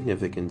no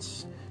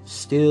significance,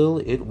 still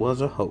it was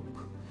a hope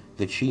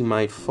that she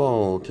might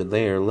fall to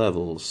their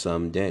level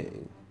some day.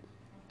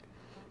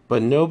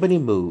 But nobody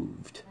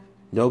moved,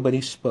 nobody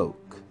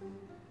spoke,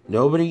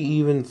 nobody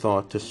even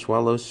thought to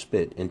swallow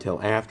spit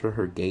until after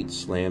her gate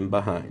slammed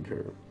behind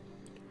her.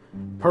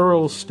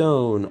 Pearl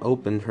Stone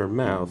opened her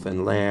mouth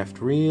and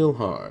laughed real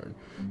hard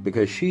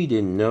because she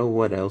didn't know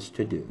what else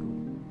to do.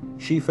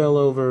 She fell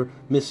over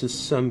Mrs.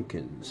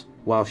 Sumpkins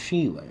while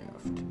she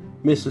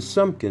laughed. Mrs.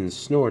 Sumpkins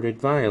snorted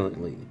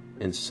violently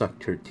and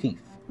sucked her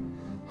teeth.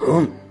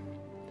 Hum!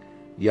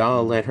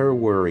 Y'all let her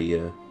worry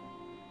you.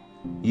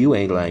 You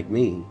ain't like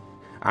me.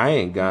 I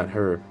ain't got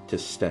her to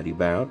study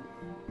about.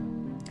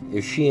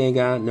 If she ain't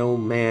got no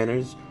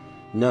manners,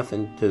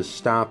 nothing to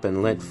stop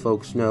and let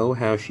folks know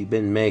how she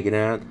been making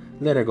out,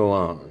 let her go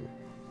on.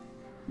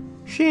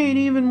 She ain't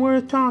even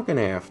worth talking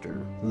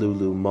after,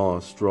 Lulu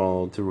Moss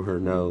drawled through her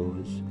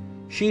nose.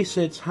 She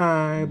sits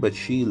high, but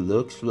she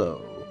looks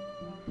low.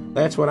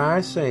 That's what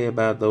I say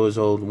about those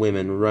old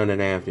women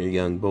running after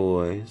young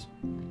boys.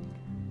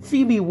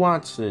 Phoebe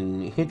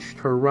Watson hitched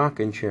her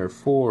rocking chair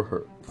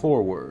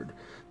forward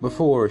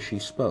before she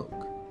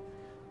spoke.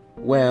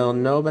 Well,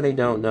 nobody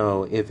don't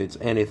know if it's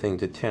anything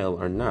to tell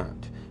or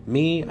not.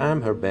 Me,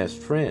 I'm her best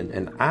friend,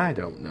 and I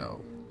don't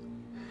know.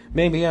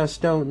 Maybe us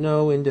don't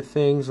know into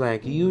things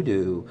like you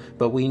do,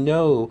 but we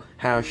know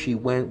how she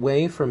went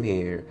way from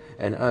here,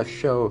 and us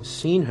sure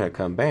seen her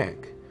come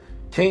back.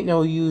 'Tain't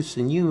no use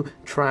in you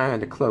trying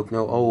to cloak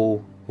no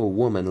old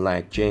woman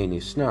like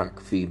Janie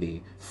Snark,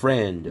 Phoebe,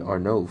 friend or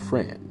no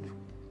friend.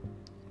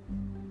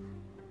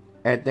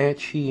 At that,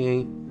 she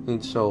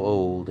ain't so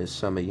old as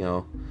some of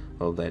y'all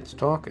that's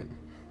talking.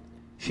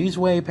 She's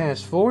way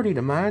past 40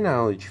 to my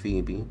knowledge,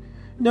 Phoebe.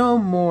 No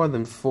more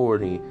than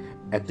 40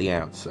 at the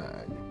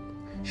outside.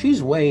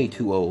 She's way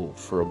too old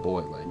for a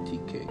boy like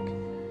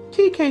Tea-Cake.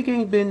 Tea-Cake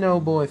ain't been no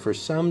boy for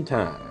some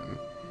time.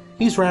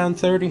 He's round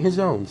 30 his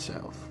own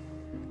self.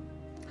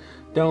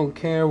 Don't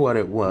care what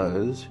it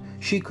was.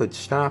 She could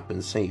stop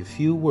and say a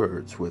few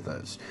words with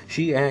us.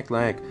 She act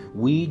like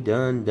we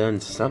done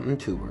something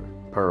to her,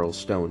 Pearl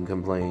Stone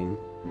complained.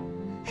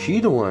 She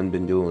the one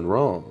been doing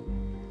wrong.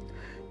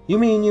 You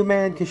mean you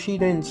mad 'cause she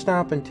didn't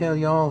stop and tell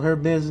you all her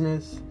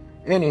business?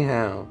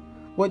 Anyhow,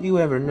 What you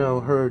ever know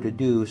her to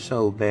do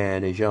so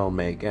bad as y'all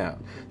make out?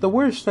 The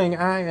worst thing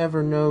I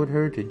ever knowed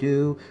her to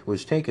do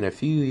was taking a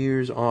few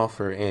years off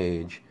her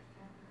age.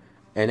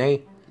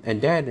 And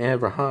that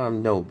never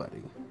harmed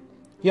nobody.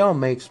 Y'all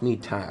makes me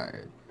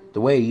tired.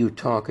 The way you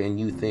talk and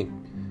you think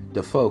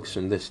the folks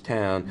in this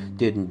town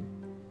didn't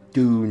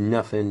do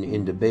nothing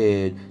in the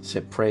bed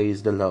except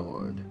praise the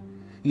Lord.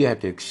 You have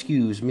to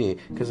excuse me,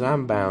 'cause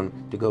I'm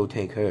bound to go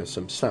take her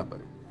some supper.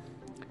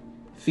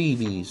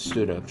 Phoebe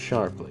stood up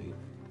sharply.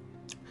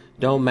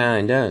 Don't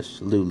mind us,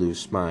 Lulu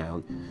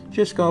smiled.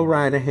 Just go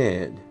right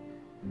ahead.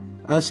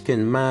 Us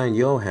can mind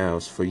your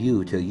house for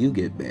you till you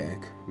get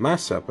back. My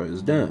supper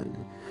is done.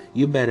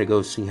 You better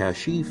go see how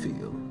she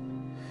feel.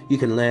 You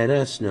can let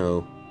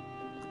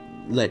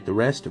the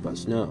rest of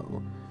us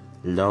know.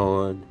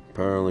 Lord,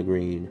 Pearl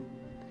agreed.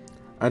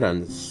 I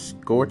done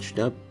scorched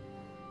up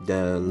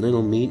the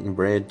little meat and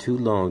bread too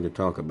long to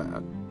talk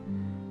about.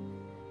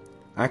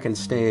 I can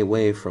stay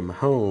away from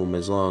home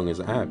as long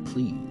as I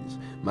please.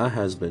 My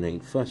husband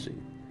ain't fussy.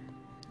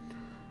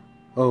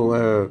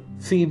 Oh,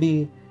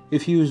 Phoebe,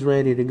 if you was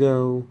ready to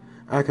go,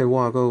 I could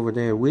walk over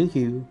there with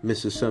you,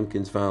 Mrs.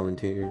 Sumpkins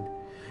volunteered.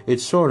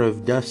 It's sort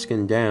of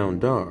dusking down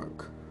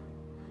dark.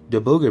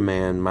 The booger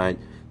man might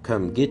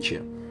come get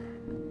you.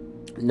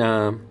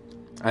 Nah,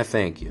 I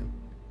thank you.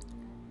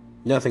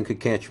 Nothing could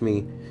catch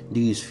me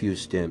these few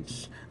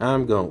steps.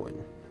 I'm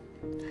going.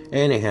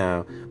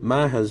 Anyhow,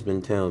 my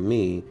husband tell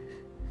me,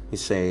 he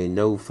say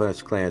no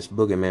first-class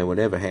booger man would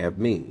ever have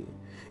me.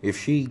 If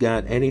she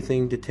got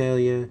anything to tell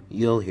you,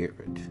 you'll hear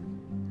it.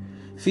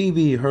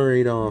 Phoebe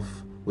hurried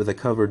off with a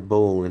covered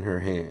bowl in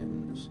her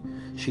hands.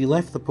 She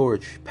left the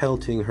porch,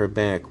 pelting her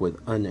back with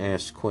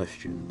unasked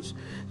questions.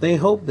 They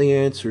hoped the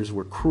answers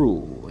were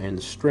cruel and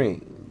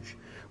strange.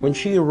 When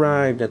she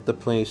arrived at the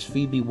place,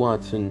 Phoebe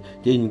Watson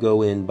didn't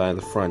go in by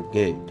the front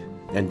gate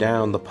and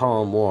down the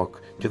palm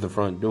walk to the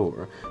front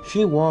door.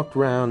 She walked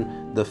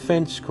round the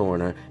fence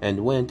corner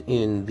and went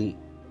in the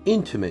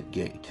intimate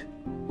gate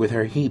with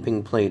her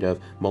heaping plate of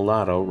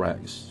mulatto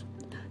rice.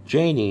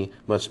 Janie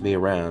must be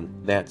around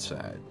that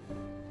side.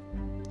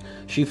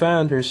 She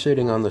found her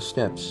sitting on the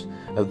steps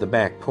of the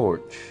back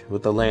porch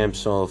with the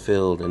lamps all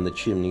filled and the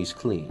chimneys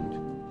cleaned.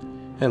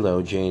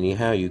 Hello, Janie,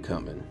 how you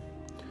coming?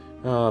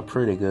 Oh,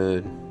 pretty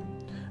good.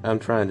 I'm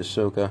trying to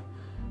soak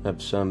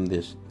up some of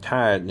this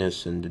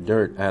tiredness and the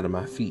dirt out of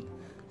my feet.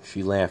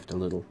 She laughed a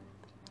little.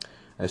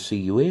 I see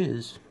you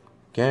is.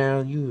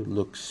 Gal, you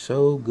look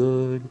so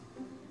good.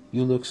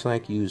 You looks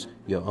like you's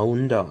your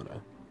own daughter.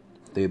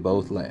 They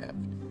both laughed.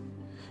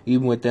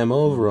 Even with them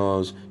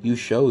overalls, you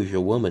shows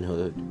your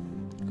womanhood.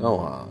 Go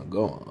on,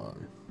 go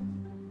on.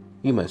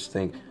 You must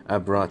think I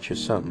brought you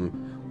something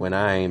when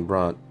I ain't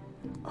brought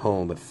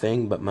home a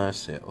thing but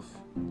myself.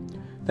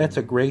 That's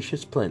a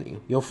gracious plenty.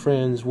 Your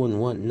friends wouldn't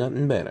want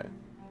nothing better.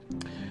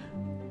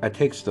 I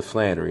takes the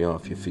flattery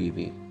off you,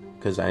 Phoebe,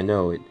 'cause I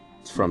know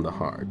it's from the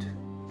heart.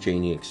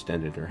 Janie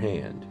extended her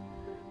hand.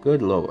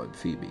 Good Lord,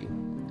 Phoebe.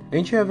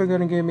 Ain't you ever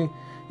gonna give me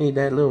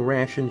that little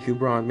rations you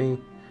brought me?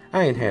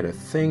 I ain't had a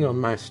thing on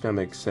my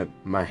stomach except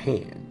my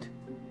hand.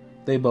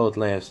 They both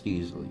laughed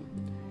easily.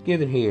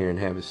 Give it here and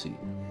have a seat.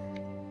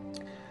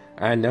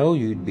 I know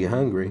you'd be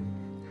hungry.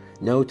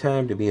 No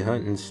time to be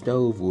hunting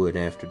stove wood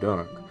after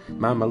dark.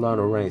 My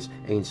mulatto rice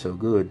ain't so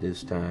good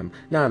this time.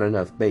 Not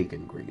enough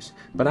bacon grease.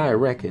 But I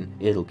reckon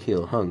it'll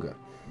kill hunger.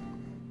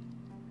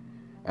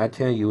 I'll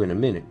tell you in a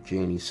minute,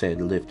 Janie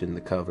said, lifting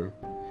the cover.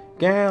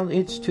 Gal,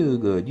 it's too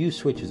good. You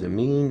switches a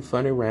mean,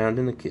 funny round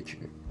in the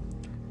kitchen.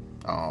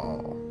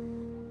 Oh,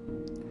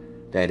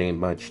 that ain't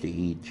much to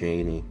eat,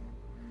 Janie.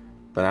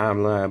 But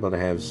I'm liable to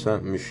have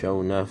something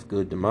sure enough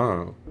good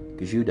tomorrow,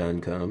 'cause you done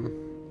come.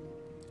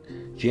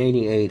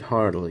 Janie ate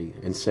heartily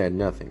and said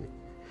nothing.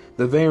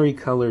 The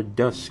vari-colored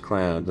dust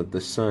cloud that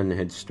the sun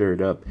had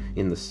stirred up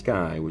in the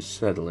sky was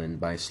settling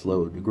by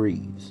slow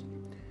degrees.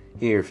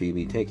 Here,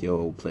 Phoebe, take your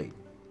old plate.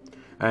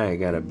 I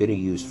ain't got a bit of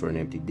use for an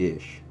empty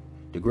dish.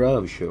 The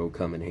grub sure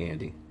come in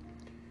handy.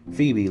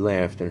 Phoebe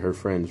laughed at her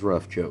friend's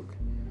rough joke.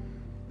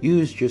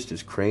 You's just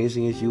as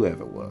crazy as you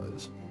ever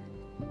was.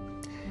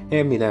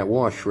 Hand me that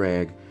wash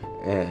rag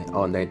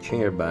on that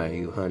chair by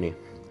you, honey.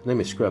 Let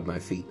me scrub my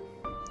feet.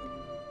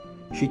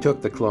 She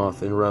took the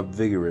cloth and rubbed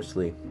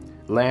vigorously.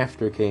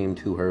 Laughter came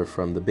to her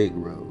from the big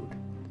road.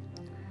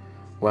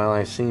 Well,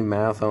 I see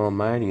Mouth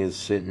Almighty is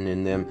sitting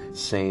in them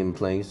same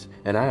place,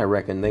 and I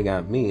reckon they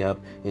got me up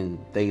in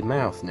they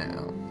mouth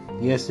now.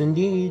 Yes,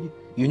 indeed.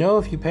 You know,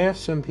 if you pass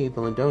some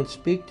people and don't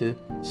speak to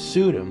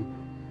suit 'em,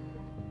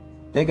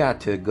 they got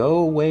to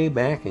go way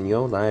back in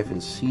your life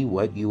and see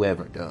what you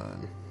ever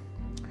done.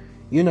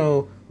 You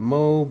know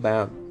more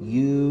about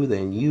you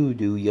than you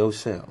do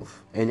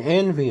yourself. An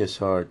envious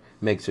heart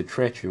makes a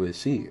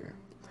treacherous ear.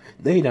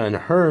 They done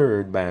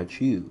heard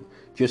about you,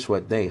 just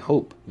what they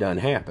hope done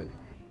happen.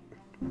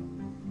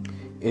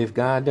 If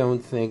God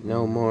don't think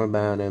no more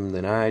about him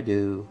than I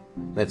do,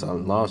 that's a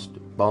lost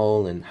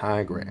ball in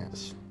high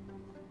grass.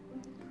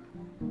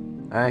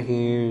 I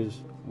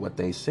hears what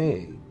they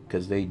say,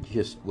 'cause they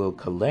just will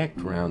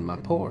collect round my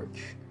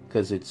porch,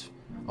 'cause it's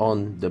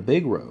on the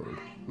big road.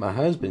 My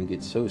husband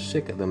gets so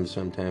sick of them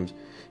sometimes,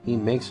 he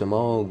makes them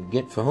all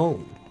get for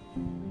home.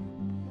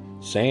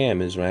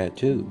 Sam is right,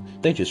 too.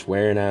 They just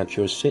wearing out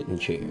your sitting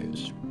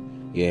chairs.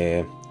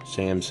 Yeah,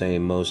 Sam say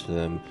most of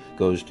them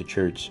goes to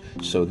church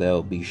so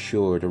they'll be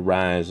sure to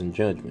rise in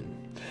judgment.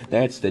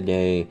 That's the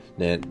day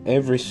that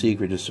every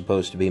secret is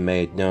supposed to be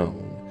made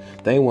known.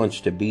 They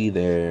wants to be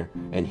there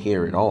and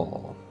hear it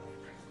all.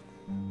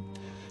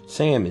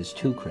 Sam is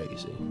too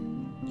crazy.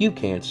 You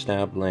can't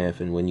stop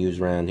laughing when you's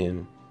round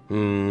him.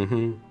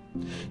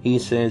 He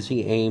says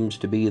he aims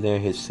to be there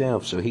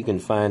himself so he can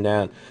find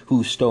out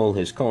who stole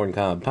his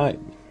corncob pipe.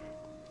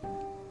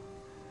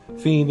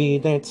 Phoebe,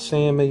 that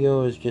Sam of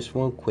yours just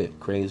won't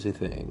quit crazy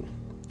thing.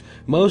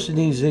 Most of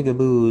these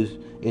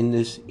zigaboos in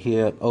this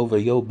here over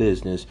your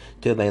business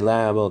till they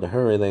liable to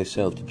hurry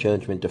theyself to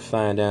judgment to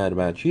find out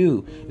about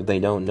you if they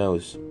don't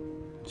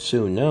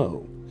soon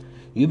know.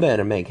 You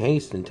better make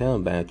haste and tell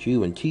 'em about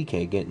you and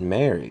TK getting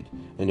married,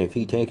 and if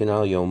he taken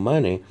all your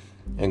money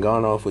and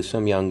gone off with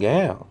some young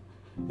gal,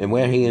 and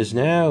where he is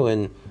now,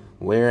 and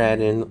where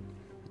at in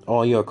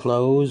all your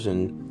clothes,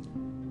 and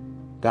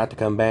got to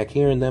come back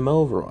here in them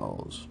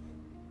overalls.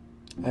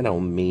 I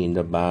don't mean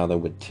to bother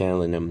with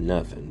telling him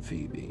nothing,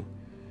 Phoebe.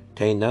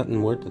 'Tain't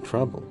nothing worth the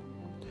trouble.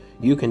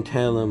 You can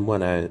tell him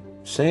what I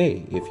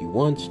say if you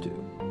wants to.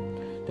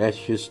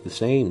 That's just the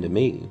same to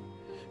me,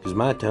 'cause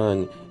my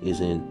tongue is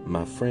in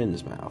my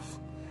friend's mouth.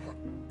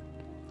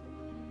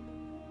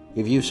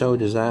 If you so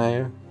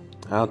desire,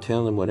 I'll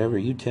tell him whatever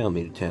you tell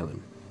me to tell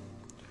him.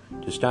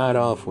 To start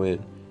off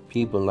with,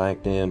 people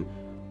like them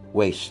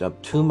waste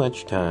up too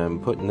much time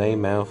putting their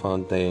mouth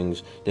on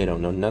things they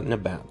don't know nothing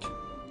about.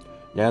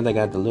 Now they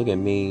got to look at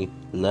me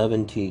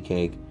loving tea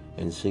cake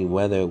and see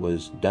whether it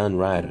was done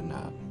right or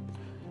not.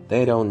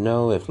 They don't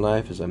know if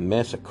life is a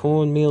mess of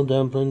cornmeal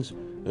dumplings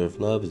or if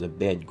love is a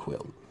bed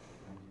quilt.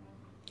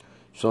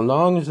 So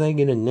long as they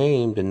get a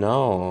name to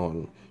gnaw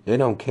on, they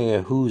don't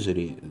care whose it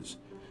is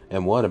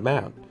and what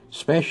about,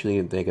 especially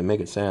if they can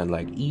make it sound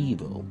like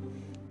evil.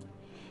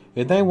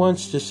 If they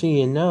wants to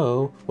see and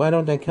know, why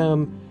don't they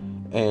come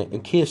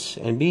and kiss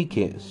and be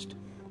kissed?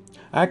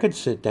 I could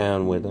sit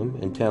down with them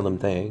and tell them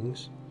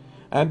things.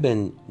 I've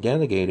been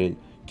delegated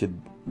to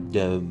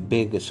the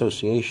big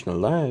association of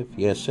life,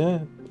 yes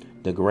sir.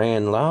 The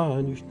Grand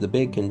Lodge, the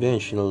big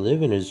conventional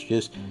living is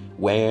just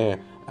where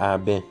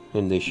I've been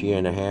in this year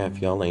and a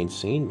half. Y'all ain't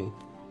seen me.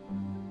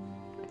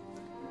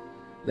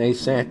 They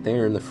sat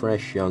there in the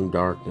fresh young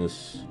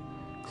darkness,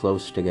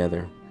 close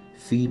together,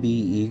 Phoebe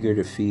eager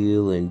to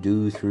feel and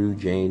do through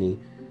Janey,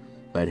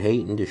 but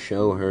hating to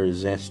show her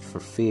zest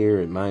for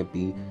fear it might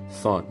be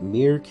thought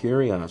mere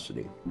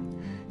curiosity.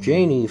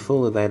 Janey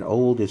full of that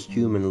oldest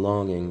human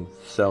longing,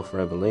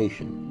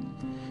 self-revelation.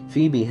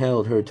 Phoebe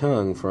held her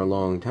tongue for a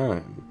long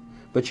time,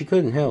 but she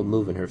couldn't help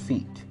moving her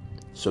feet,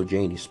 so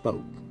Janey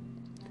spoke.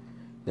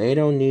 They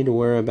don't need to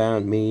worry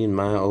about me and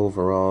my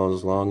overalls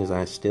as long as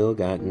I still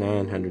got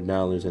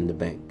 $900 in the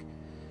bank.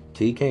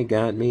 TK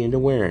got me into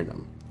wearing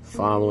them,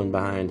 following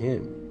behind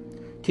him.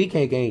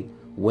 TK ain't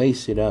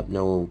wasted up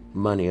no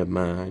money of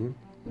mine,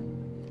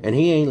 and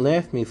he ain't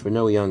left me for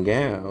no young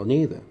gal,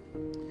 neither.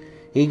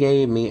 He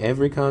gave me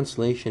every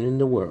consolation in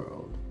the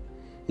world.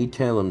 He'd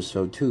tell him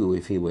so, too,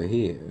 if he were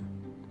here,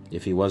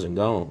 if he wasn't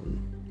gone.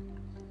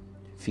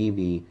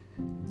 Phoebe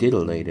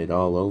dilated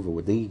all over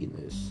with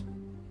eagerness.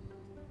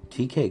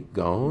 Tea-cake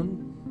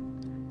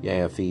gone?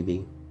 Yeah,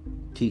 Phoebe,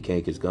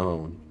 tea-cake is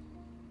gone.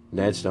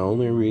 That's the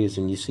only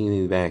reason you see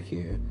me back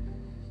here,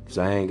 'cause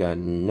I ain't got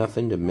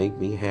nothing to make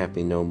me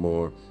happy no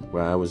more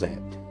where I was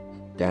at,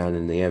 down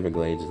in the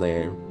Everglades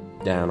there,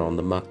 down on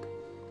the muck.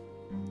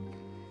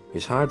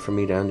 It's hard for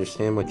me to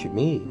understand what you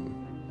mean,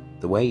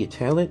 the way you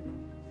tell it,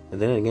 and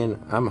then again,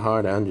 I'm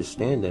hard to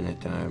understand it at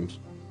times.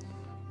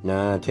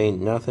 Nah,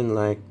 'tain't nothing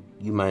like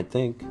you might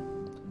think.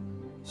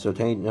 So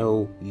 'tain't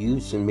no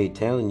use in me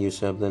telling you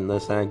something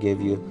unless I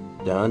give you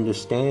the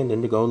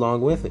understanding to go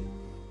along with it.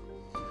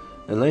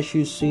 Unless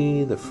you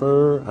see the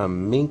fur, a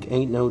mink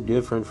ain't no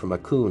different from a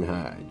coon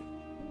hide.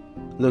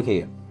 Look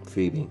here,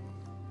 Phoebe.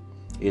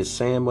 Is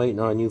Sam waiting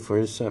on you for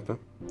his supper?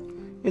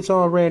 It's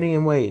all ready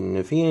and waiting.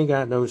 If he ain't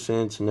got no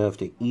sense enough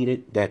to eat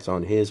it, that's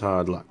on his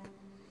hard luck.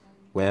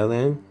 Well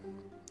then,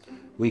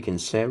 we can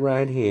sit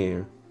right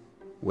here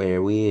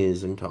where we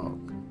is and talk.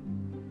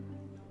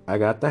 I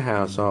got the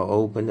house all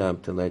opened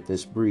up to let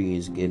this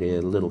breeze get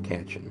a little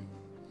catching.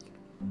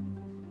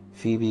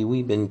 Phoebe,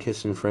 we've been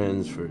kissing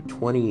friends for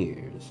 20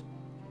 years,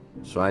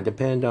 so I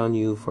depend on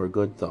you for a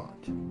good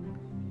thought.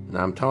 And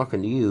I'm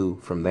talking to you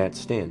from that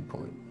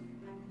standpoint.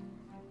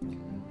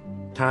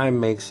 Time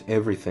makes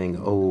everything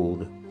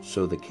old,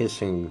 so the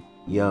kissing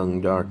young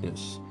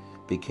darkness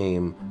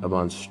became a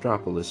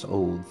monstrous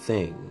old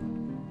thing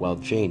while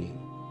Janey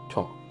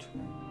talked.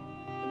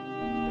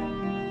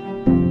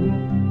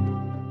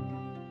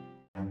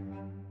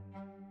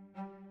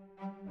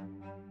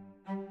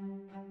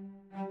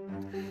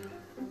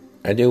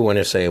 I do want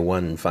to say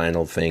one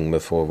final thing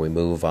before we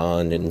move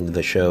on in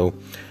the show.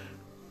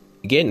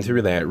 Getting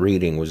through that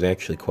reading was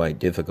actually quite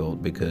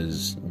difficult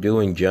because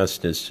doing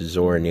justice to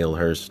Zora Neale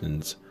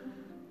Hurston's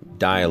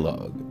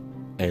dialogue,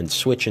 and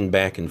switching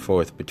back and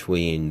forth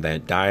between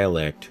that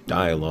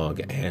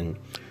dialogue, and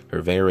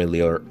her very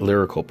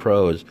lyrical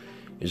prose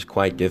is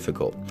quite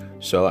difficult.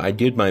 So I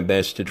did my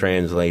best to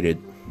translate it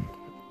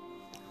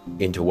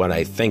into what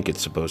I think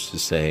it's supposed to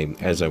say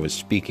as I was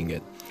speaking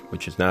it,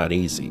 which is not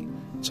easy.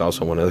 It's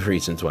also one of the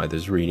reasons why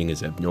this reading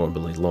is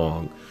abnormally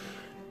long.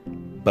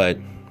 But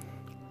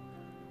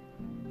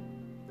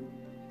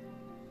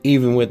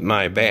even with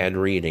my bad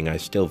reading, I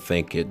still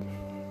think it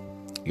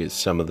is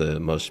some of the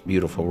most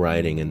beautiful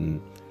writing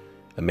in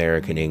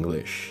American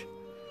English.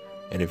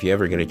 And if you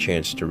ever get a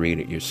chance to read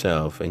it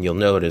yourself, and you'll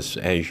notice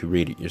as you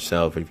read it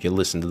yourself, if you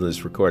listen to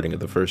this recording of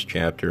the first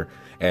chapter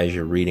as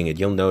you're reading it,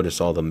 you'll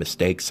notice all the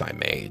mistakes I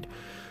made.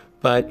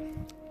 But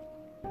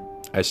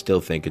I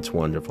still think it's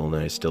wonderful,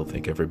 and I still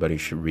think everybody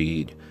should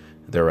read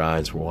Their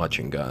Eyes Were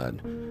Watching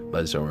God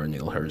by Zora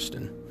Neale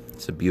Hurston.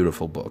 It's a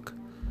beautiful book.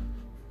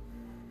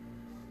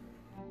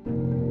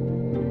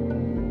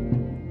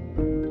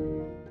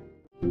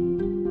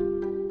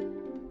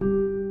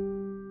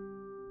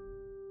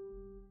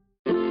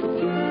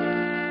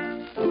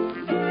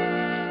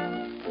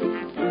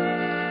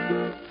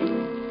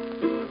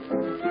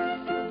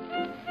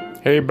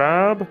 Hey,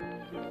 Bob.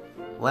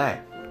 What?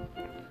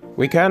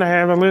 We kind of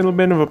have a little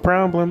bit of a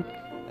problem.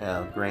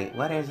 Oh, great.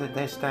 What is it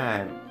this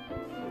time?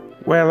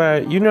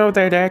 Well, you know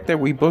that act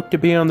that we booked to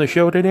be on the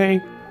show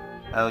today?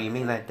 Oh, you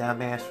mean that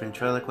dumbass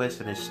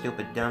ventriloquist and his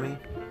stupid dummy?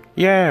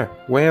 Yeah,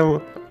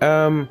 well,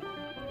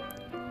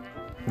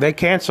 they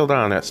canceled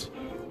on us.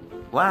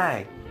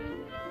 Why?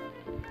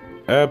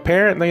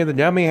 Apparently the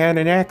dummy had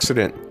an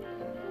accident.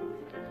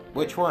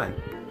 Which one?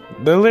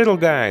 The little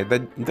guy, the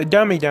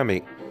dummy.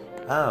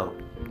 Oh.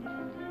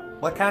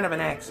 What kind of an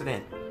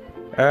accident?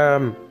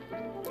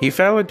 He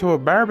fell into a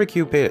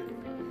barbecue pit.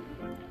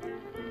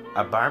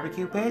 A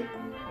barbecue pit?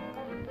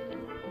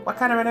 What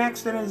kind of an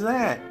accident is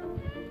that?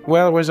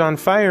 Well, it was on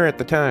fire at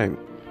the time.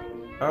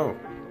 Oh.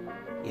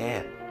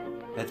 Yeah.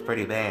 That's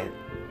pretty bad.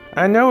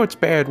 I know it's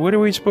bad. What are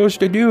we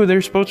supposed to do?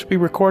 They're supposed to be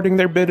recording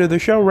their bit of the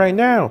show right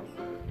now.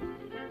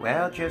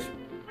 Well, just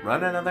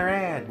run another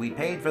ad. We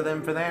paid for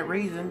them for that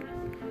reason.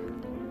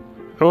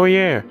 Oh,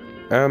 yeah.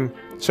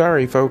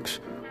 Sorry, folks.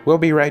 We'll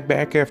be right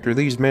back after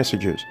these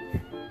messages.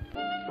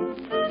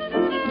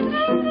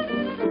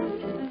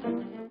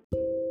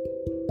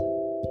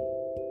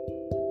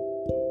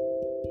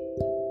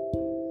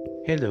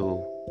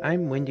 Hello,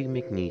 I'm Wendy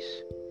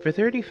McNeese. For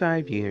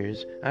 35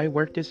 years, I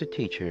worked as a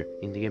teacher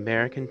in the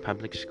American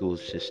public school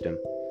system.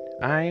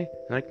 I,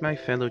 like my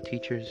fellow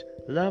teachers,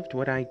 loved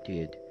what I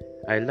did.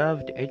 I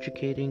loved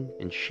educating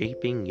and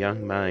shaping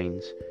young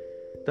minds.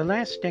 The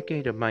last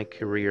decade of my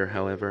career,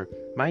 however,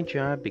 my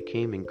job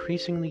became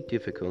increasingly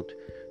difficult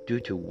due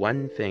to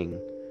one thing,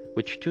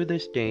 which to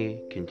this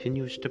day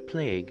continues to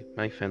plague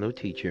my fellow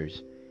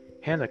teachers: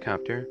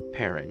 helicopter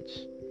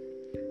parents.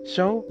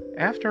 So,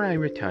 after I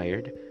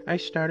retired, I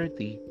started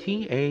the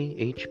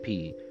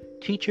TAHP,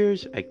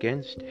 Teachers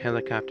Against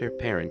Helicopter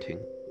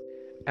Parenting.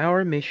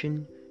 Our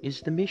mission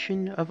is the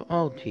mission of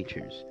all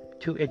teachers,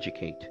 to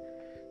educate.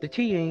 The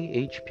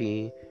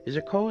TAHP is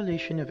a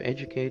coalition of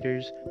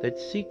educators that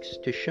seeks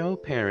to show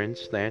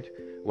parents that,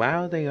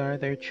 while they are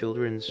their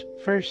children's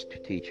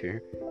first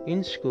teacher,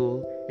 in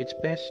school it's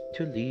best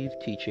to leave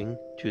teaching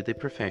to the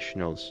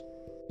professionals.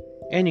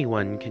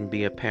 Anyone can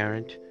be a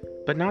parent,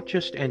 but not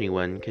just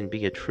anyone can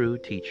be a true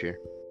teacher.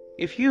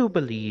 If you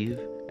believe,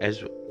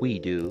 as we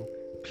do,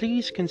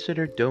 please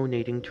consider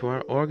donating to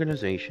our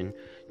organization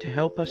to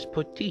help us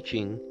put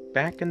teaching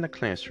back in the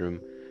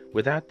classroom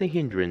without the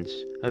hindrance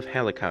of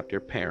helicopter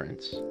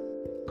parents.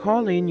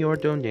 Call in your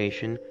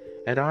donation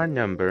at our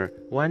number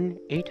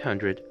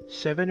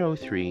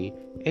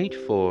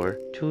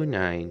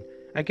 1-800-703-8429.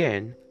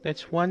 Again,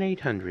 that's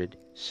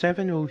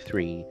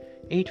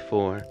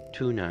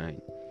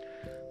 1-800-703-8429.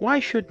 Why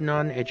should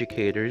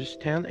non-educators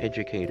tell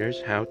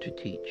educators how to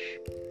teach?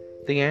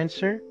 The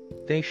answer?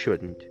 They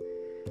shouldn't.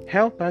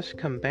 Help us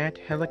combat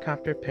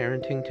helicopter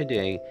parenting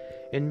today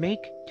and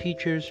make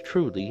teachers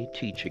truly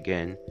teach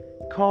again.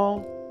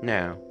 Call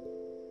now.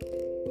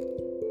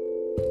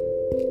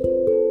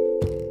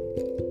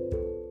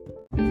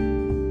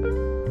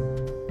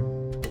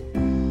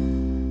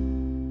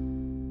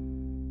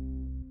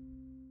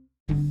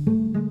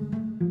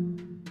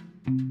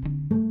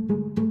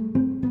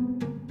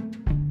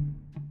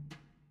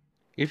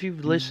 If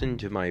you've listened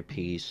to my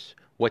piece,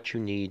 What You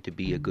Need to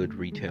Be a Good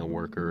Retail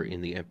Worker,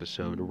 in the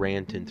episode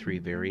Rant in 3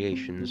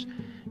 Variations,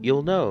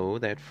 you'll know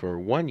that for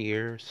 1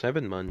 year,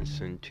 7 months,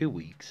 and 2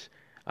 weeks,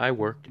 I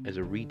worked as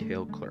a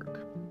retail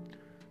clerk.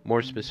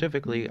 More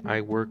specifically,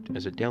 I worked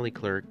as a deli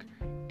clerk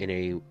in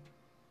a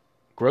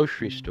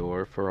grocery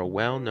store for a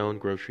well-known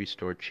grocery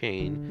store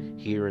chain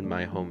here in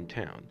my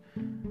hometown,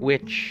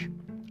 which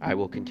I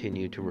will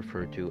continue to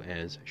refer to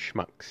as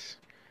Schmucks.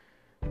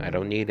 I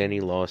don't need any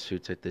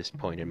lawsuits at this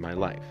point in my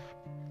life.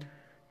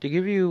 To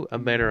give you a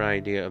better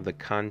idea of the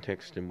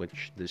context in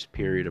which this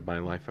period of my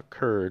life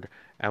occurred,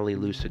 I'll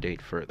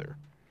elucidate further.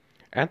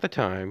 At the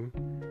time,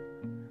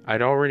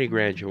 I'd already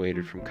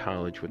graduated from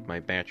college with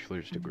my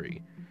bachelor's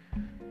degree,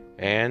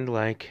 And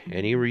like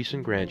any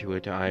recent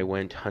graduate, I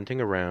went hunting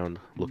around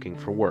looking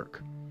for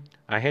work.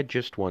 I had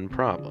just one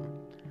problem.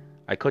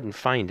 I couldn't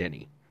find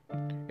any.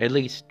 At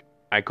least,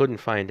 I couldn't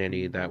find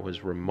any that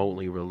was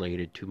remotely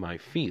related to my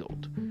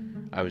field.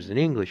 I was an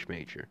English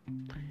major.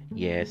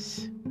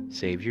 Yes,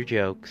 save your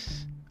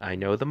jokes. I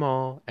know them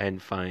all and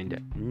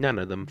find none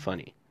of them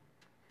funny.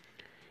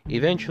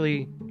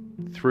 Eventually,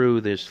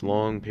 through this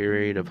long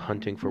period of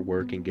hunting for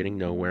work and getting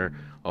nowhere,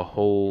 a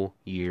whole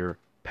year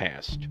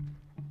passed.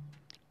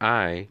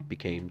 I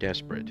became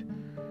desperate.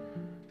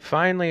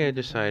 Finally, I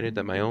decided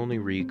that my only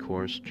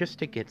recourse, just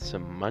to get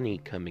some money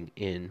coming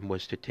in,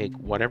 was to take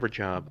whatever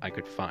job I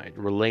could find,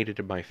 related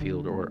to my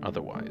field or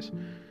otherwise.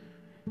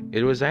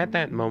 It was at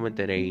that moment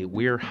that a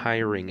 "We're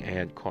hiring"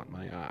 ad caught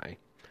my eye.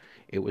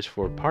 It was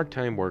for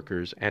part-time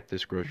workers at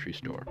this grocery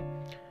store.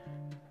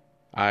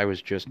 I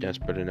was just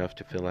desperate enough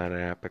to fill out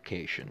an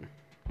application.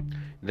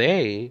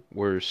 They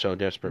were so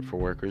desperate for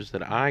workers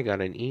that I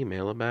got an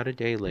email about a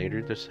day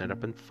later to set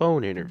up a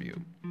phone interview.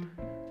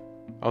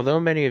 Although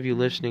many of you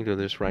listening to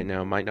this right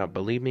now might not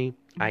believe me,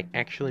 I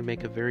actually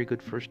make a very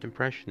good first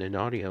impression in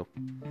audio.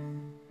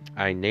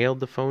 I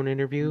nailed the phone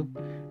interview,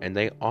 and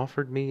they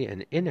offered me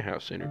an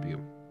in-house interview.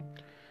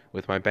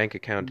 With my bank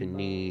account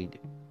in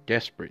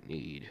desperate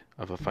need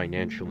of a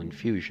financial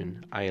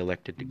infusion, I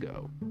elected to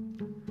go.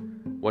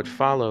 What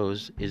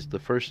follows is the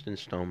first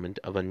installment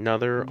of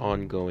another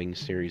ongoing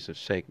series of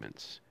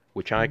segments,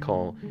 which I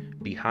call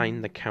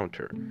Behind the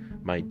Counter,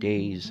 My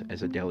Days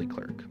as a Deli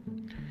Clerk.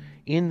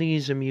 In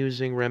these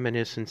amusing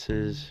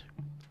reminiscences,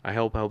 I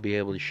hope I'll be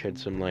able to shed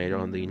some light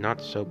on the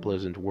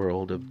not-so-pleasant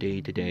world of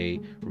day-to-day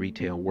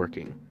retail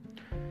working.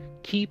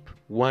 Keep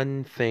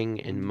one thing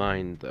in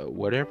mind, though.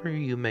 Whatever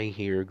you may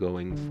hear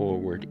going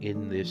forward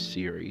in this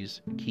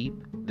series, keep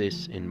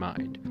this in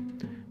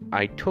mind.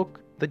 I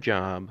took the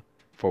job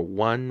for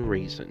one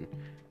reason,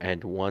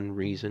 and one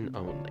reason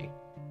only: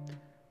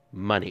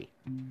 money.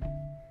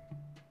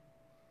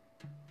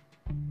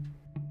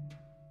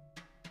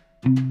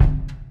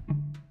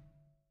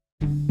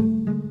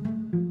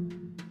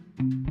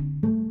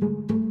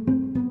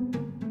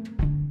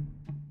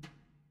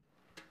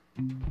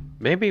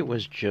 Maybe it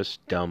was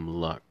just dumb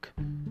luck,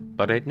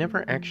 but I'd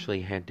never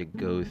actually had to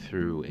go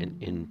through an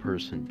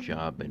in-person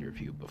job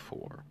interview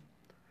before.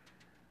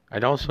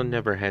 I'd also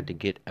never had to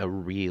get a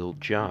real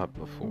job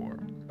before.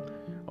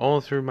 All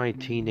through my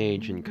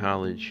teenage and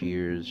college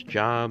years,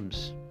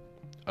 jobs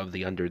of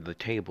the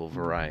under-the-table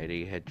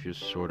variety had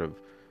just sort of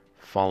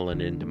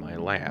fallen into my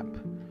lap.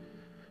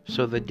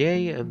 So the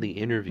day of the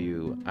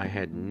interview, I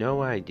had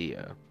no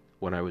idea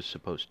what I was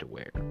supposed to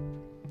wear.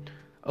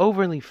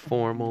 Overly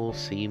formal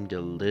seemed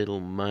a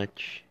little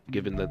much,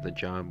 given that the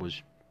job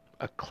was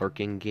a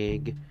clerking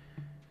gig.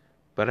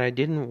 But I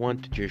didn't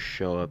want to just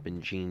show up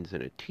in jeans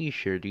and a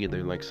t-shirt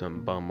either, like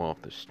some bum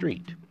off the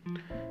street.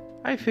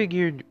 I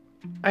figured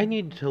I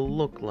needed to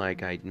look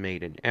like I'd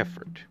made an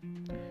effort.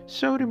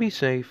 So to be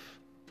safe,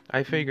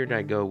 I figured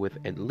I'd go with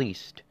at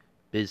least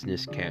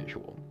business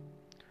casual.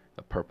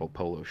 A purple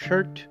polo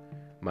shirt,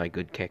 my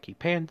good khaki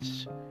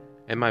pants,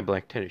 and my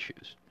black tennis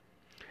shoes.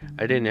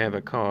 I didn't have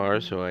a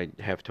car, so I'd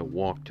have to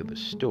walk to the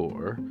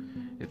store.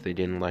 If they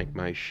didn't like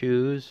my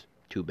shoes,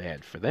 too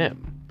bad for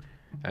them.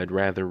 I'd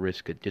rather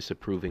risk a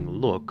disapproving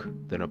look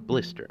than a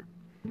blister.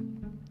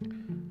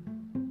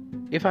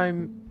 If I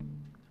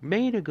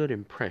made a good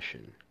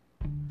impression,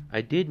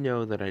 I did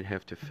know that I'd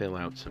have to fill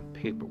out some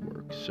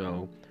paperwork,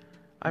 so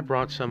I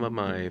brought some of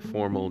my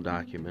formal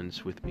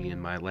documents with me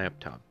in my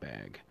laptop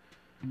bag.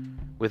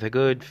 With a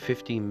good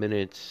 50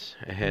 minutes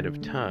ahead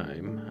of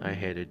time, I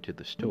headed to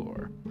the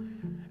store.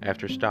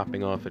 After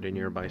stopping off at a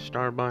nearby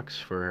Starbucks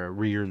for a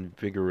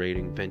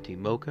reinvigorating venti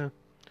mocha,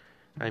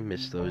 I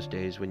miss those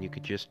days when you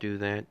could just do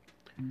that.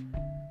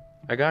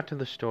 I got to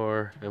the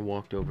store and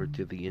walked over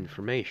to the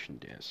information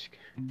desk.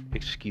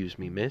 "Excuse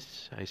me,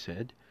 miss," I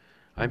said.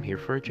 "I'm here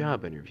for a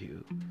job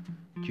interview.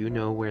 Do you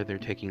know where they're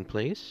taking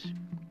place?"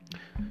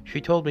 She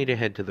told me to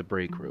head to the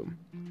break room.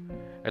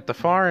 At the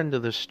far end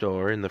of the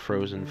store, in the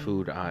frozen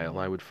food aisle,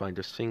 I would find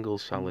a single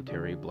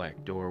solitary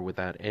black door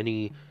without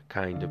any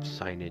kind of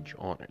signage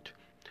on it.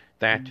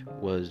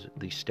 That was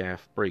the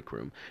staff break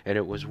room, and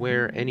it was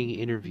where any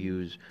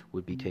interviews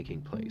would be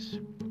taking place.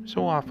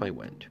 So off I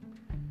went.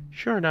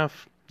 Sure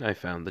enough, I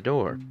found the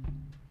door.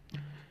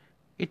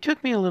 It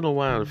took me a little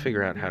while to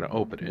figure out how to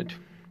open it.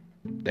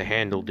 The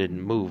handle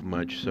didn't move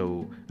much,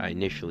 so I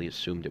initially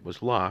assumed it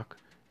was locked,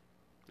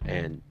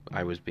 and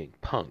I was being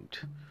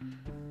punked.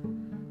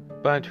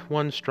 But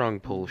one strong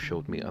pull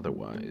showed me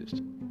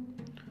otherwise.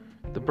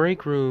 The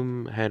break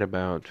room had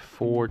about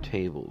 4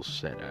 tables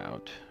set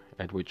out,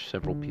 at which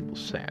several people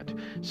sat.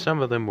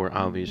 Some of them were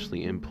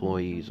obviously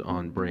employees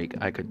on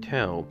break. I could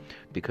tell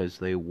because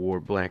they wore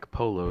black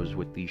polos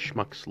with the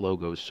Schmucks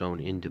logo sewn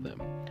into them,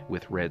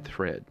 with red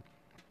thread.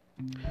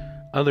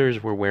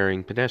 Others were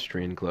wearing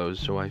pedestrian clothes,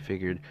 so I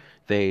figured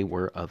they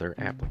were other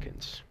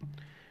applicants.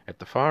 At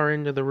the far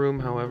end of the room,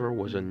 however,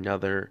 was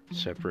another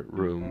separate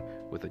room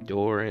with a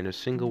door and a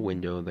single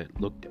window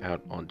that looked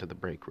out onto the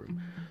break room.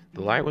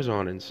 The light was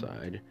on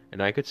inside,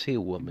 and I could see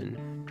a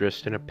woman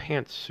dressed in a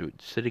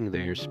pantsuit sitting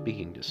there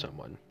speaking to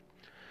someone.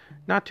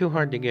 Not too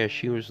hard to guess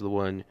she was the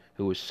one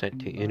who was sent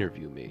to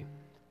interview me.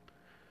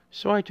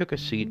 So I took a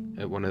seat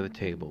at one of the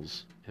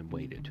tables and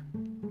waited.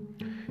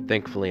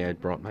 Thankfully, I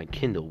had brought my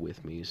Kindle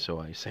with me, so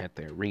I sat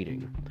there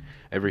reading.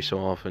 Every so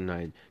often,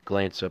 I'd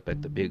glance up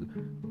at the big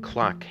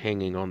clock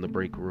hanging on the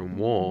break room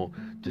wall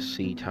to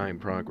see time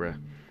progress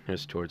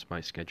towards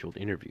my scheduled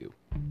interview.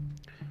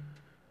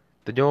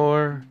 The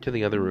door to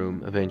the other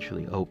room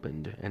eventually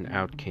opened, and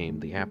out came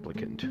the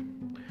applicant.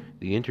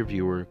 The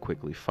interviewer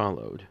quickly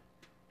followed.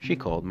 She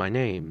called my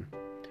name.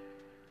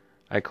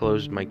 I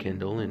closed my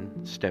Kindle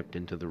and stepped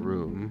into the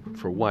room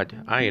for what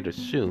I had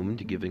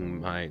assumed, given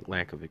my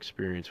lack of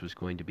experience, was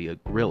going to be a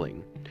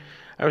grilling.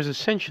 I was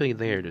essentially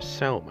there to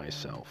sell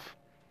myself,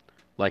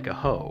 like a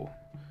hoe.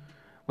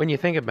 When you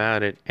think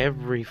about it,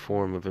 every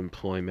form of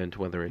employment,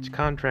 whether it's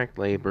contract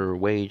labor,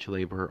 wage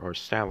labor, or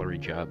salary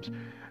jobs,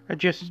 are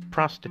just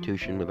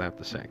prostitution without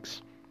the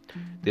sex.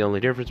 The only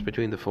difference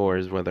between the four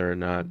is whether or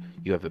not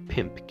you have a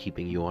pimp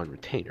keeping you on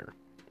retainer.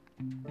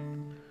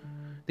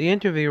 The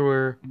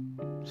interviewer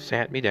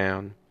sat me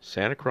down,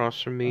 sat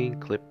across from me,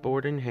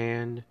 clipboard in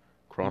hand,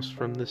 across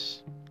from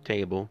this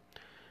table,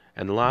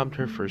 and lobbed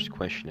her first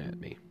question at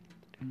me.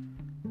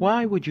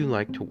 Why would you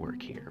like to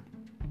work here?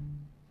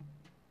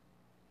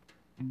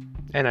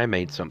 And I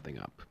made something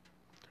up.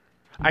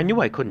 I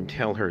knew I couldn't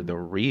tell her the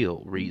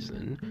real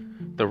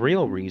reason. The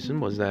real reason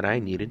was that I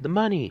needed the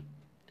money,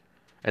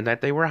 and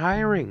that they were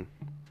hiring.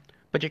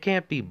 But you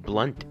can't be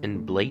blunt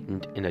and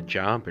blatant in a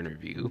job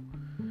interview.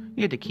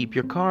 You had to keep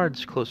your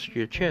cards close to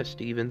your chest,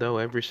 even though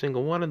every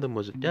single one of them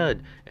was a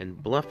dud,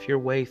 and bluff your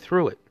way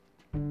through it.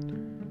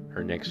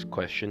 Her next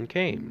question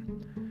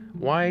came.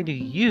 Why do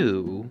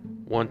you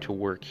want to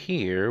work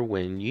here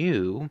when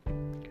you,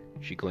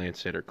 she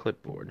glanced at her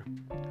clipboard,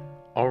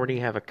 already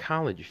have a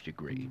college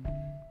degree?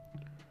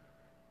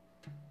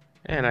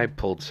 And I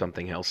pulled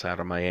something else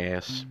out of my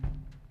ass.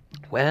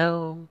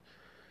 Well,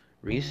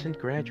 recent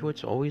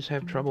graduates always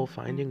have trouble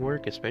finding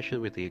work, especially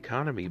with the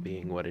economy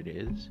being what it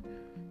is.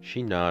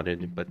 She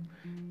nodded, but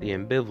the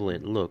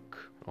ambivalent look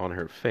on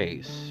her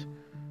face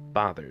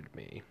bothered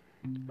me.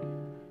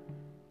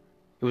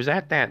 It was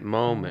at that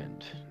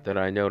moment that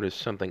I noticed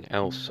something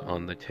else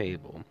on the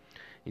table.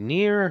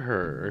 Near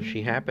her,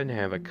 she happened to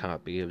have a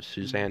copy of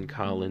Suzanne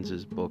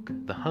Collins' book,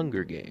 The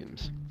Hunger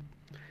Games,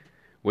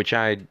 which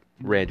I'd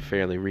read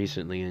fairly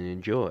recently and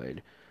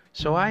enjoyed.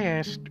 So I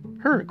asked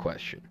her a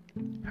question.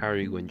 How are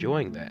you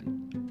enjoying that?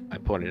 I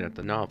pointed at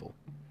the novel.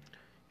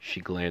 She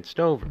glanced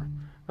over.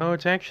 Oh,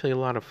 it's actually a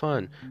lot of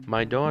fun.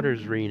 My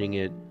daughter's reading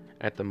it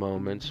at the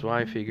moment, so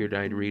I figured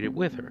I'd read it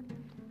with her.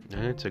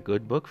 It's a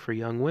good book for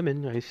young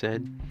women, I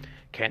said.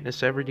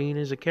 Katniss Everdeen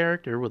is a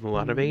character with a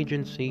lot of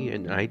agency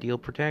and ideal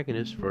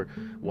protagonist for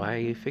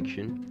YA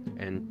fiction,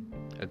 and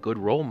a good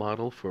role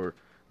model for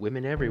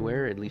women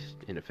everywhere, at least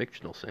in a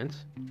fictional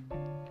sense.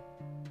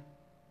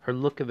 Her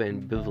look of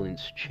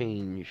ambivalence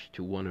changed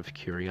to one of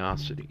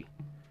curiosity.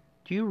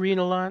 Do you read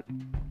a lot?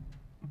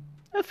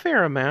 A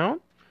fair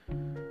amount.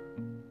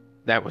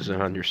 That was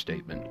an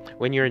understatement.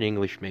 When you're an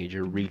English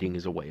major, reading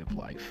is a way of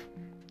life.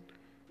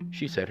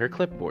 She set her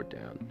clipboard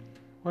down.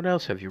 What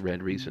else have you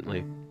read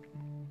recently?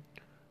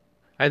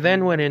 I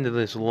then went into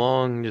this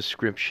long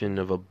description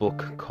of a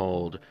book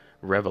called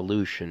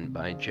Revolution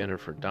by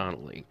Jennifer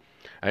Donnelly.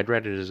 I'd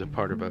read it as a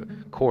part of a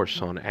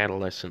course on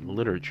adolescent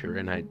literature,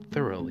 and I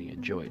thoroughly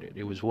enjoyed it.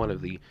 It was one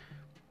of the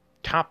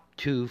top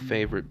 2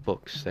 favorite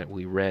books that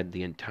we read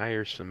the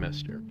entire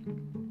semester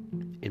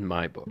in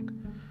my book.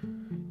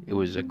 It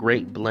was a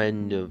great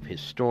blend of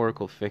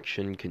historical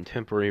fiction,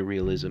 contemporary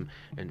realism,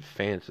 and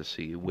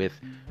fantasy, with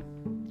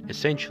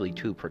essentially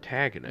 2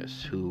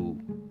 protagonists who,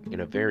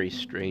 in a very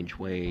strange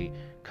way,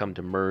 come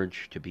to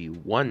merge to be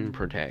one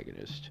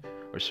protagonist,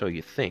 or so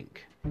you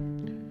think.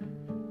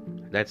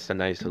 That's the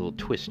nice little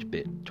twist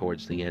bit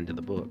towards the end of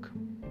the book.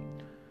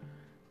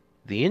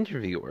 The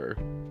interviewer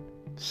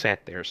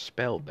sat there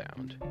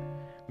spellbound.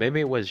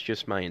 Maybe it was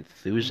just my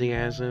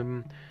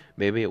enthusiasm,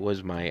 maybe it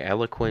was my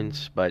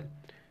eloquence, but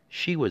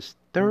she was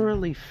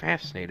thoroughly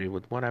fascinated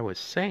with what I was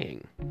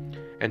saying.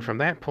 And from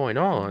that point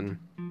on,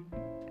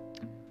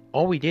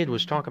 all we did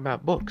was talk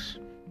about books.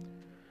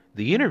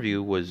 The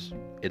interview was,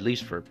 at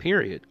least for a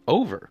period,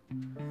 over,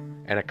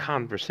 and a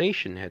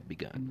conversation had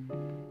begun.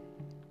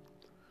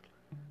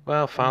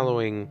 Well,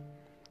 following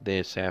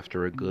this,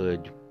 after a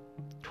good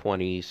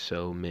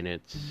 20-so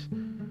minutes,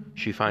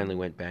 she finally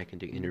went back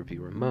into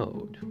interviewer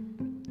mode.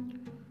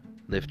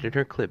 Lifted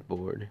her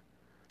clipboard,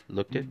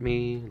 looked at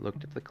me,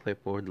 looked at the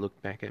clipboard,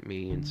 looked back at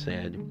me, and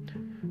said,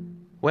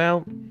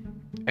 well,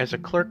 as a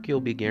clerk,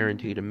 you'll be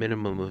guaranteed a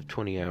minimum of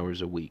 20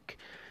 hours a week.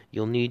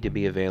 You'll need to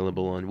be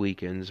available on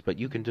weekends, but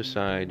you can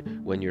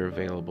decide when you're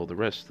available the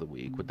rest of the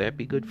week. Would that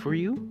be good for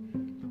you?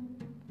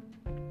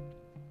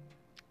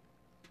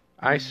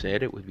 I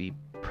said it would be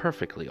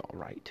perfectly all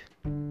right.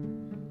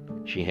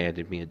 She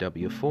handed me a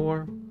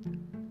W-4.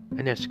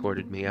 and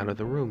escorted me out of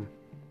the room.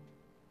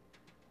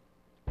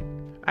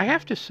 I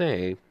have to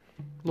say,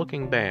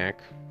 looking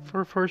back,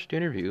 for a first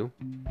interview,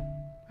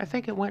 I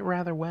think it went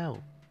rather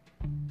well.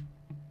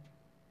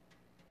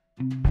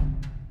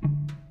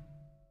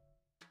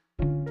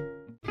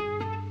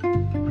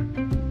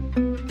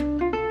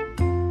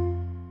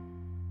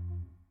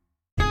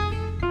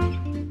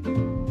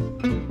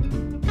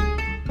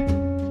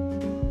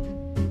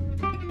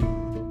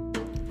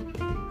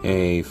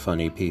 Hey,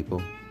 funny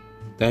people.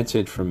 That's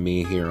it from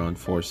me here on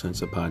 4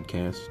 Cents a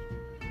Podcast.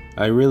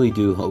 I really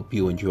do hope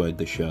you enjoyed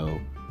the show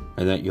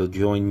and that you'll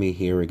join me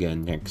here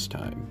again next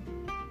time.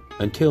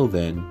 Until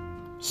then,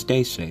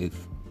 stay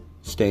safe,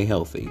 stay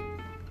healthy,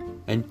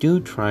 and do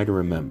try to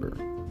remember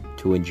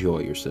to enjoy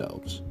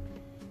yourselves.